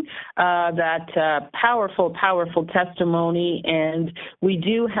sharing that powerful, powerful testimony. And we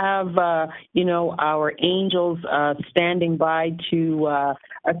do have, our angels standing by to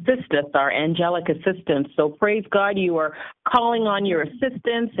assist us, our angelic assistants. So praise God, you are calling on your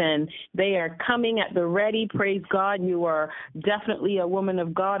assistants, and they are coming at the ready. Praise God, you are definitely a woman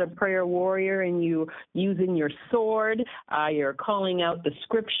of God, a prayer warrior, and you using your sword. You're calling out the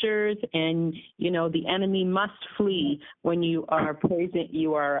scriptures, and, the enemy must flee when you are praising,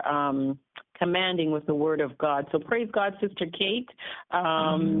 you are commanding with the word of God. So praise God, Sister Kate.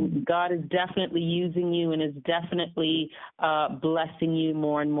 God is definitely using you and is definitely blessing you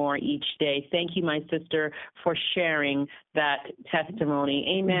more and more each day. Thank you, my sister, for sharing that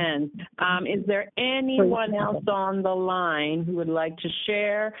testimony. Amen. Is there anyone else on the line who would like to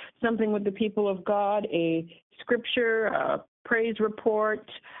share something with the people of God, a scripture, a praise report,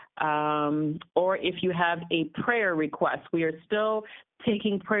 or if you have a prayer request? We are still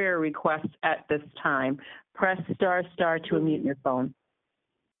taking prayer requests at this time. Press star to unmute your phone.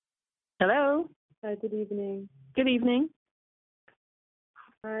 Hello? Hi, good evening. Good evening.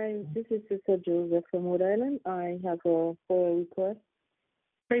 Hi, this is Sister Joseph from Rhode Island. I have a prayer request.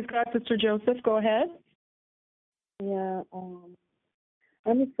 Praise God, Sister Joseph. Go ahead. Yeah,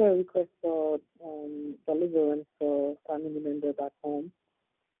 I need prayer request for deliverance for family member back home,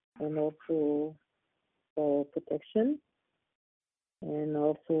 and also for protection, and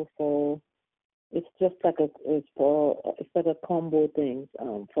also for, it's just like it's like a combo thing,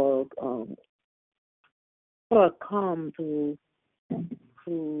 for a calm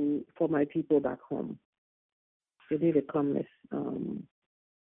for my people back home. They need a calmness.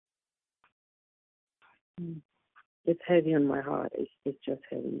 It's heavy on my heart. It's just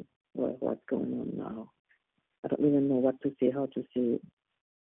heavy. What's going on now? I don't even know what to say, how to say it.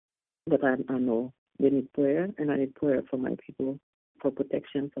 But I know they need prayer, and I need prayer for my people, for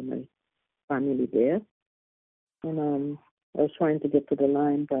protection for my family there. And I was trying to get to the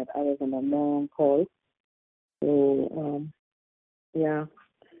line, but I was on a long call. So, yeah.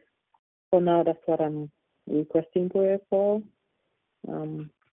 For now, that's what I'm requesting prayer for. I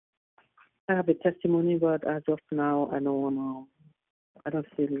have a testimony, but as of now, I don't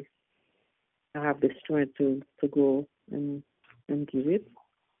feel I have the strength to go and give it.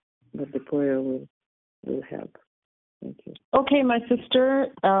 But the prayer will help. Thank you. Okay, my sister,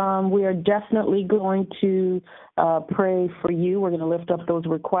 we are definitely going to pray for you. We're going to lift up those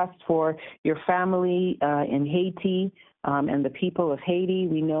requests for your family in Haiti and the people of Haiti.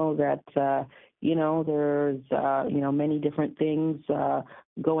 We know that, there's, many different things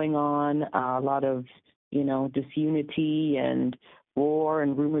going on, a lot of, disunity and war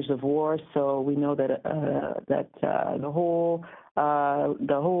and rumors of war. So we know that the whole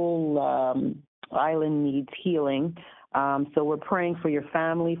island needs healing. So we're praying for your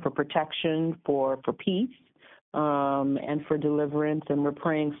family, for protection, for peace, and for deliverance, and we're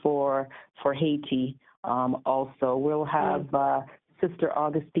praying for Haiti also. We'll have Sister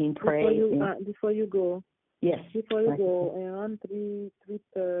Augustine pray. Before you go. Yes. Before you go, on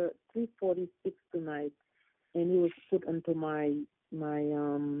 3:46 tonight, and it was put onto my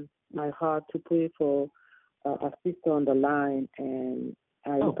heart to pray for a sister on the line, and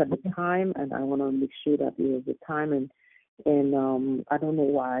I look at the time, and I want to make sure that it was the time, and I don't know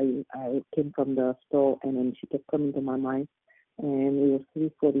why I came from the store, and then she kept coming to my mind, and it was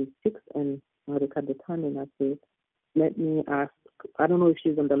 3:46, and I look at the time, and I said, let me ask. I don't know if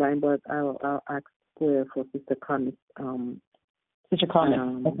she's on the line, but I'll ask prayer for Sister Connie. Sister Connie.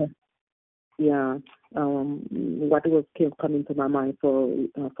 Okay. Yeah. What was coming to my mind for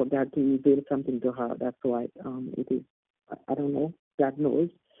God to reveal something to her. That's why it is. I don't know. God knows.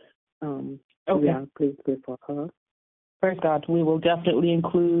 Okay. Yeah, please pray for her. Praise God. We will definitely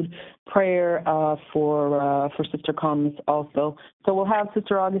include prayer for Sister Connie also. So we'll have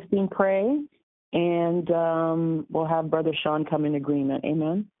Sister Augustine pray, and we'll have Brother Sean come in agreement.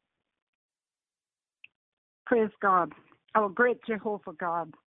 Amen. Praise God. Our great Jehovah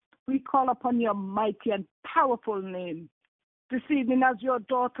God, we call upon your mighty and powerful name this evening as your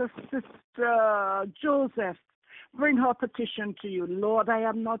daughter, Sister Joseph, bring her petition to you. Lord, I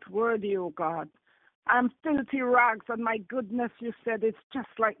am not worthy, O God. I'm filthy rags, and my goodness, you said it's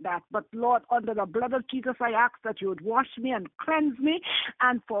just like that. But Lord, under the blood of Jesus, I ask that you would wash me and cleanse me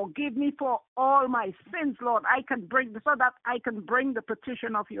and forgive me for all my sins, Lord. So that I can bring the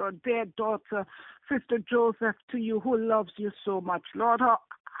petition of your dear daughter, Sister Joseph, to you, who loves you so much. Lord, her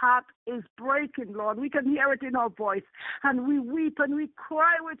heart is breaking, Lord. We can hear it in her voice, and we weep and we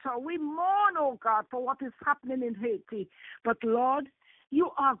cry with her. We mourn, oh God, for what is happening in Haiti. But Lord, You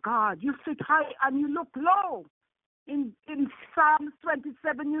are God. You sit high and you look low. In Psalms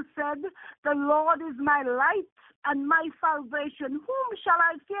 27, you said, the Lord is my light and my salvation. Whom shall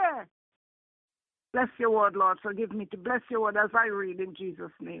I fear? Bless your word, Lord. Forgive me to bless your word as I read in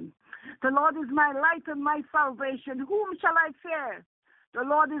Jesus' name. The Lord is my light and my salvation. Whom shall I fear? The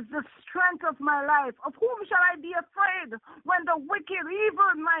Lord is the strength of my life. Of whom shall I be afraid? When the wicked,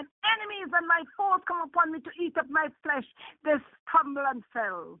 evil, my enemies and my foes come upon me to eat up my flesh, they stumble and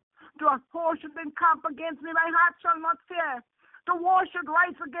fell. To a foe should encamp against me, my heart shall not fear. The war should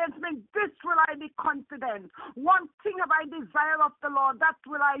rise against me, this will I be confident. One thing have I desire of the Lord, that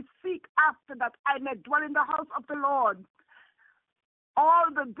will I seek after, that I may dwell in the house of the Lord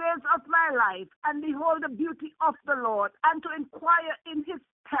all the days of my life, and behold the beauty of the Lord, and to inquire in his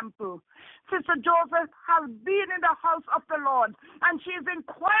temple. Sister Joseph has been in the house of the Lord, and she is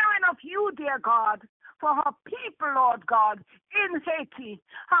inquiring of you, dear God, for her people, Lord God, in Haiti,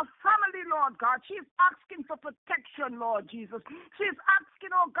 her family, Lord God. She's asking for protection, Lord Jesus. She's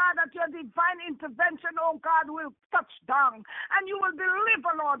asking, oh God, that your divine intervention, oh God, will touch down, and you will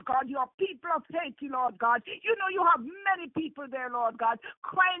deliver, Lord God, your people of Haiti, Lord God. You know you have many people there, Lord God,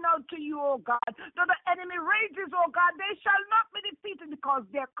 crying out to you, oh God. Though the enemy rages, oh God, they shall not be defeated because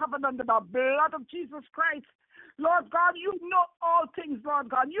they're covered under the blood of Jesus Christ. Lord God, you know all things, Lord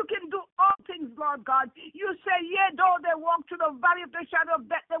God. You can do all things, Lord God. You say, yea, though they walk through the valley of the shadow of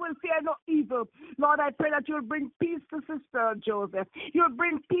death, they will fear no evil. Lord, I pray that you'll bring peace to Sister Joseph. You'll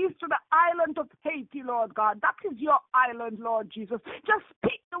bring peace to the island of Haiti, Lord God. That is your island, Lord Jesus. Just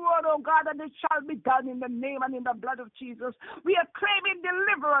speak the word, oh God, and it shall be done in the name and in the blood of Jesus. We are claiming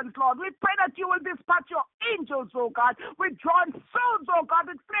deliverance, Lord. We pray that you will dispatch your angels, oh God, with drawn swords, oh God,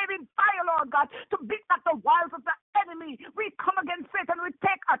 with flaming fire, Lord God, to beat back the wiles of the enemy. We come against Satan. We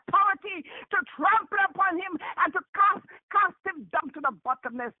take authority to trample upon him and to cast him down to the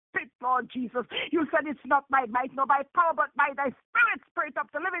bottomless pit, Lord Jesus. You said it's not by might nor by power, but by thy spirit, Spirit of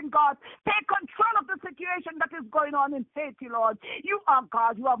the living God. Take control of the situation that is going on in Haiti, Lord. You are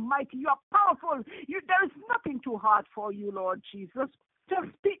God. You are mighty. You are powerful. There is nothing too hard for you, Lord Jesus. Just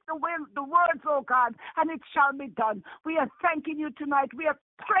speak the words, oh God, and it shall be done. We are thanking you tonight. We are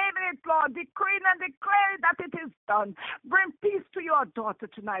claiming it, Lord, decreeing and declaring that it is done. Bring peace to your daughter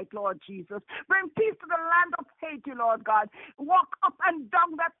tonight, Lord Jesus. Bring peace to the land of Haiti, Lord God. Walk up and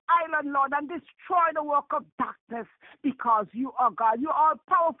down that island, Lord, and destroy the work of darkness, because you are God. You are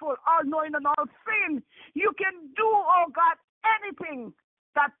powerful, all-knowing, and all-seeing. You can do, oh God, anything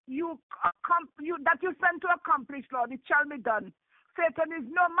that you send to accomplish, Lord. It shall be done. Satan is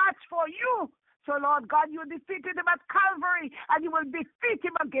no match for you. So, Lord God, you defeated him at Calvary, and you will defeat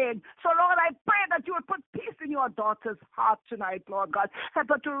him again. So, Lord, I pray that you will put peace in your daughter's heart tonight, Lord God. Help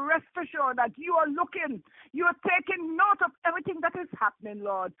her to rest assured that you are looking, you are taking note of everything that is happening,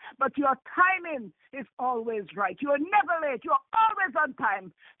 Lord. But your timing is always right. You are never late. You are always on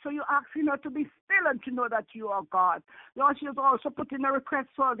time. So you're asking her to be still and to know that you are God. Lord, she has also put in a request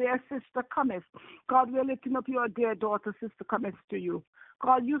for their sister Cummings. God, we're lifting up your dear daughter, Sister Cummings, to you.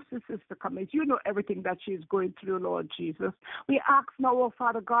 God, you see Sister Cummings. You know everything that she's going through, Lord Jesus. We ask now, oh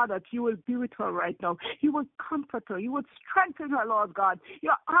Father God, that you will be with her right now. You will comfort her. You will strengthen her, Lord God.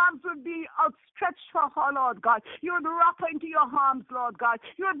 Your arms will be outstretched for her, Lord God. You will wrap her into your arms, Lord God.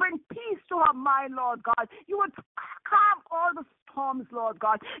 You will bring peace to her mind, Lord God. You will calm all the storms, Lord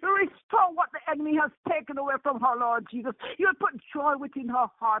God. You restore what the enemy has taken away from her, Lord Jesus. You will put joy within her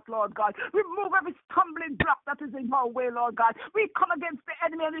heart, Lord God. Remove every stumbling block that is in her way, Lord God. We come against the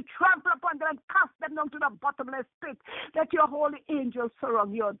enemy and we trample upon them and cast them down to the bottomless pit. Let your holy angels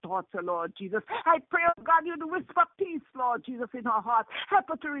surround your daughter, Lord Jesus. I pray, oh God, you to whisper peace, Lord Jesus, in her heart.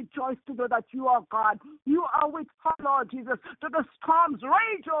 Help her to rejoice to know that you are God. You are with her, Lord Jesus. To the storms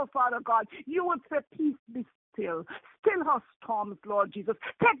rage, oh Father God. You will say peace be still. Still her storms, Lord Jesus.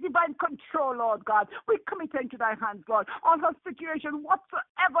 Take divine control, Lord God. We commit into thy hands, Lord. All her situation,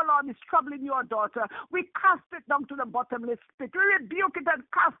 whatsoever, Lord, is troubling your daughter, we cast it down to the bottomless pit. We rebuke it and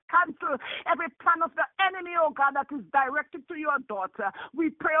cancel every plan of the enemy, oh God, that is directed to your daughter.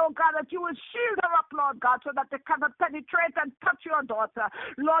 We pray, oh God, that you will shield her up, Lord God, so that they cannot penetrate and touch your daughter.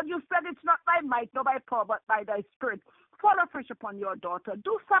 Lord, you said it's not by might, nor by power, but by thy spirit. Fall afresh upon your daughter.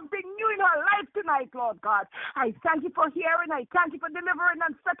 Do something new in her life tonight, Lord God. I thank you for hearing. I thank you for delivering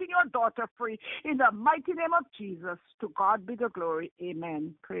and setting your daughter free. In the mighty name of Jesus, to God be the glory.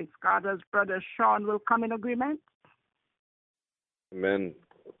 Amen. Praise God. As Brother Sean will come in agreement. Amen.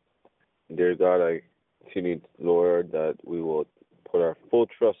 Dear God, I continue, Lord, that we will put our full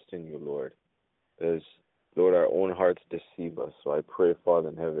trust in you, Lord. As, Lord, our own hearts deceive us. So I pray, Father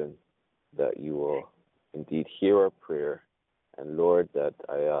in heaven, that you will indeed hear our prayer And Lord, that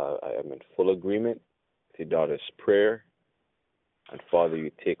I am in full agreement with your daughter's prayer. And Father,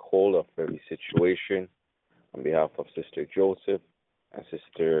 you take hold of every situation on behalf of Sister Joseph and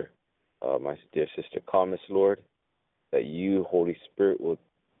my dear Sister Thomas, Lord, that you, Holy Spirit, will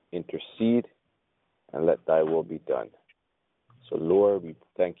intercede and let thy will be done. So, Lord, we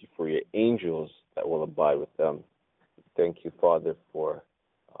thank you for your angels that will abide with them. Thank you, Father, for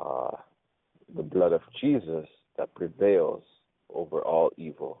the blood of Jesus that prevails over all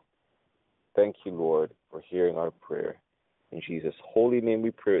evil. Thank you, Lord, for hearing our prayer. In Jesus' holy name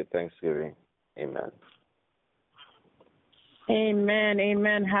we pray with thanksgiving. Amen. Amen.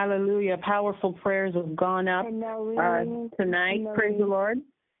 Amen. Hallelujah. Powerful prayers have gone up tonight. Praise the Lord.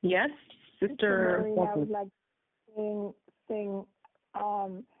 Yes, Sister. Maureen, I would like to sing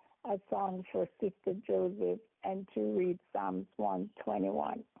a song for Sister Joseph and to read Psalms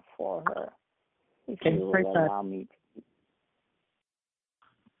 121 for her. If you will allow me to.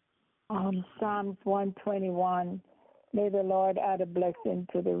 Psalms 121. May the Lord add a blessing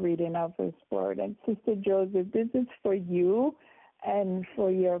to the reading of His word. And Sister Joseph, this is for you and for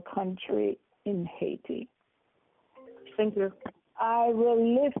your country in Haiti. Thank you. I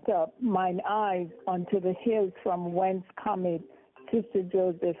will lift up mine eyes unto the hills from whence cometh Sister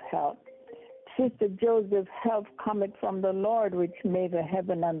Joseph's help. Sister Joseph's help cometh from the Lord, which made the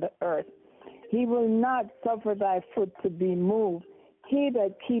heaven and the earth. He will not suffer thy foot to be moved. He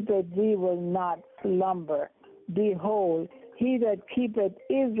that keepeth thee will not slumber. Behold, he that keepeth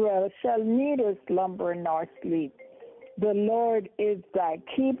Israel shall neither slumber nor sleep. The Lord is thy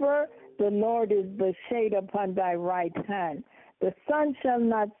keeper. The Lord is the shade upon thy right hand. The sun shall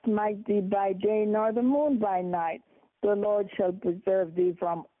not smite thee by day, nor the moon by night. The Lord shall preserve thee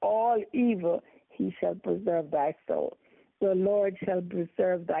from all evil. He shall preserve thy soul. The Lord shall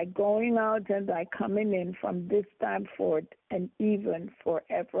preserve thy going out and thy coming in from this time forth and even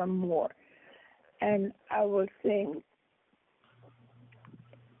forevermore. And I will sing,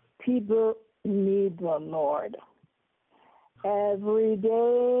 people need the Lord. Every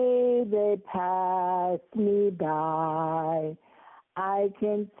day they pass me by. I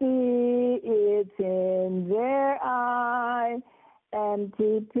can see it in their eye.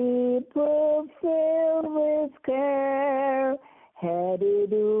 Empty people filled with care, headed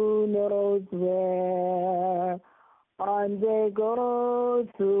who knows where. On they go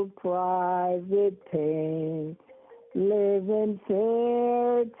through private pain, living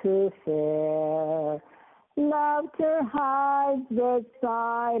fair to fair. Laughter hides the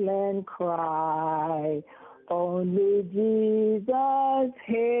silent cry, only Jesus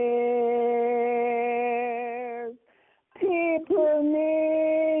hears. People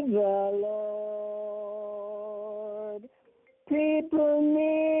need the Lord. People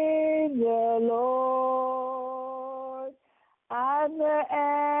need the Lord. At the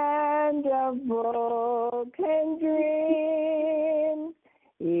end of broken dreams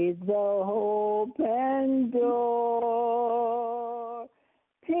is the hope and door.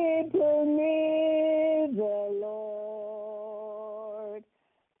 People need the Lord.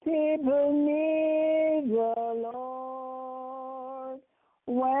 People need the Lord.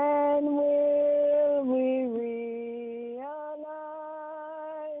 When will we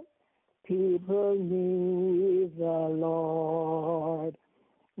realize people need the Lord?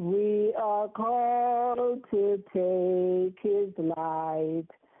 We are called to take His light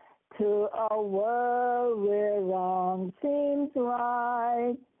to a world where wrong seems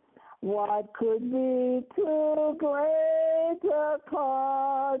right. What could be too great a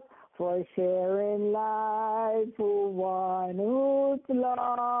cause for sharing life for one who's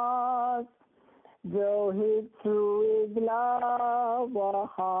lost? Though through His love our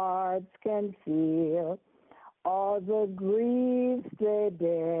hearts can feel all the griefs they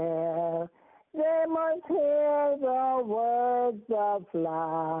bear, they must hear the words of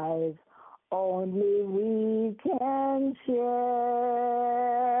life only we can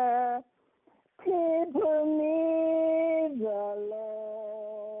share. People need the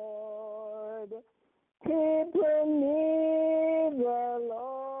Lord. People need the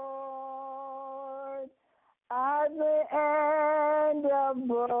Lord. At the end of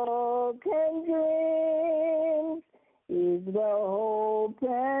broken dreams is the hope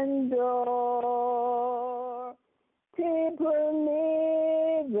and door. People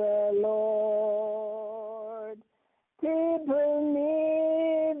need the Lord. People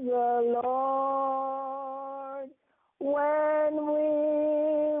need the Lord. When we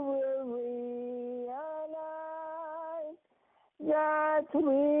will realize that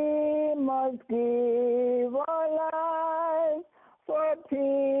we must give our lives for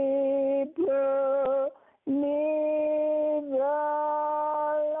people need the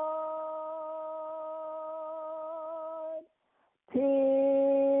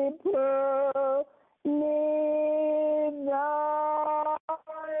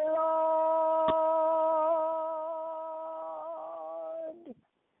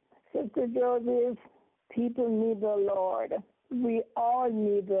Joseph, people need the Lord. We all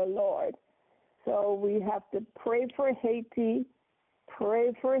need the Lord. So we have to pray for Haiti,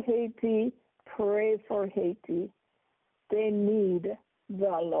 pray for Haiti, pray for Haiti. They need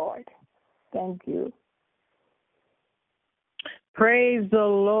the Lord. Thank you. Praise the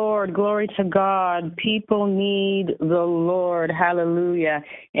Lord. Glory to God. People need the Lord. Hallelujah.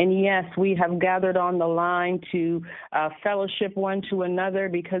 And yes, we have gathered on the line to fellowship one to another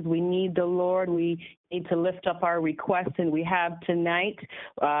because we need the Lord. We need to lift up our requests, and we have tonight.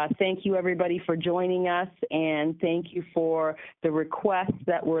 Thank you, everybody, for joining us, and thank you for the requests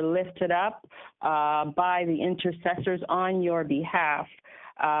that were lifted up by the intercessors on your behalf.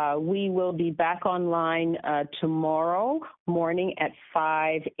 We will be back online tomorrow morning at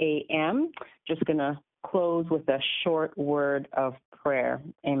 5 a.m. Just going to close with a short word of prayer.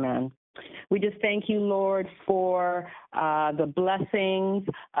 Amen. We just thank you, Lord, for the blessings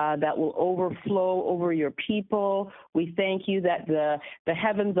that will overflow over your people. We thank you that the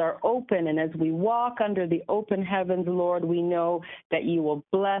heavens are open, and as we walk under the open heavens, Lord, we know that you will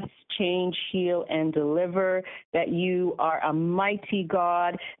bless, change, heal, and deliver, that you are a mighty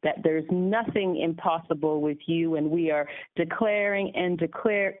God, that there's nothing impossible with you, and we are declaring and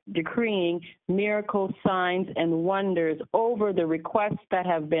decreeing miracles, signs, and wonders over the requests that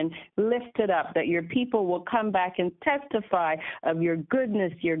have been lifted up, that your people will come back and testify of your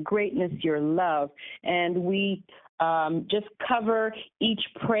goodness, your greatness, your love. And we just cover each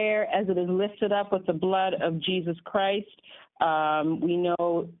prayer as it is lifted up with the blood of Jesus Christ. We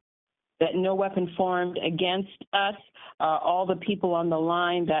know that no weapon formed against us, all the people on the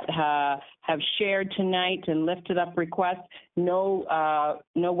line that have shared tonight and lifted up requests, no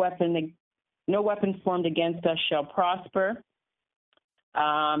weapon formed against us shall prosper.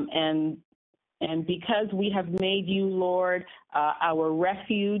 And because we have made you, Lord, our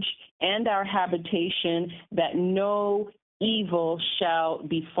refuge and our habitation, that no evil shall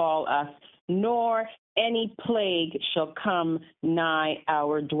befall us, nor any plague shall come nigh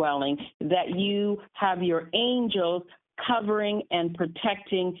our dwelling, that you have your angels covering and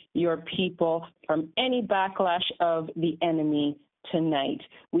protecting your people from any backlash of the enemy tonight.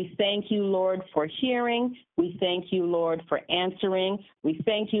 We thank you, Lord, for hearing. We thank you, Lord, for answering. We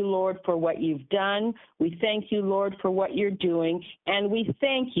thank you, Lord, for what you've done. We thank you, Lord, for what you're doing. And we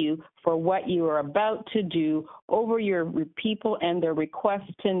thank you for what you are about to do over your people and their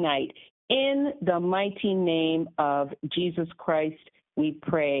requests tonight. In the mighty name of Jesus Christ, we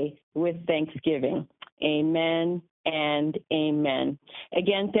pray with thanksgiving. Amen and amen.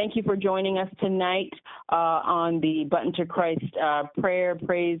 Again, thank you for joining us tonight on the Button to Christ prayer,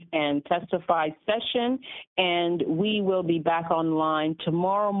 praise, and testify session. And we will be back online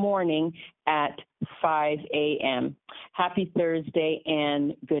tomorrow morning at 5 a.m. Happy Thursday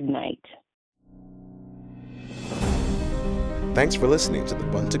and good night. Thanks for listening to the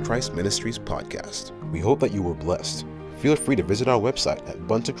Button to Christ Ministries podcast. We hope that you were blessed. Feel free to visit our website at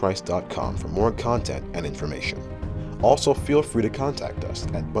buntochrist.com for more content and information. Also, feel free to contact us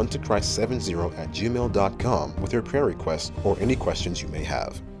at buntochrist70@gmail.com with your prayer requests or any questions you may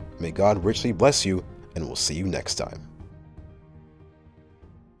have. May God richly bless you, and we'll see you next time.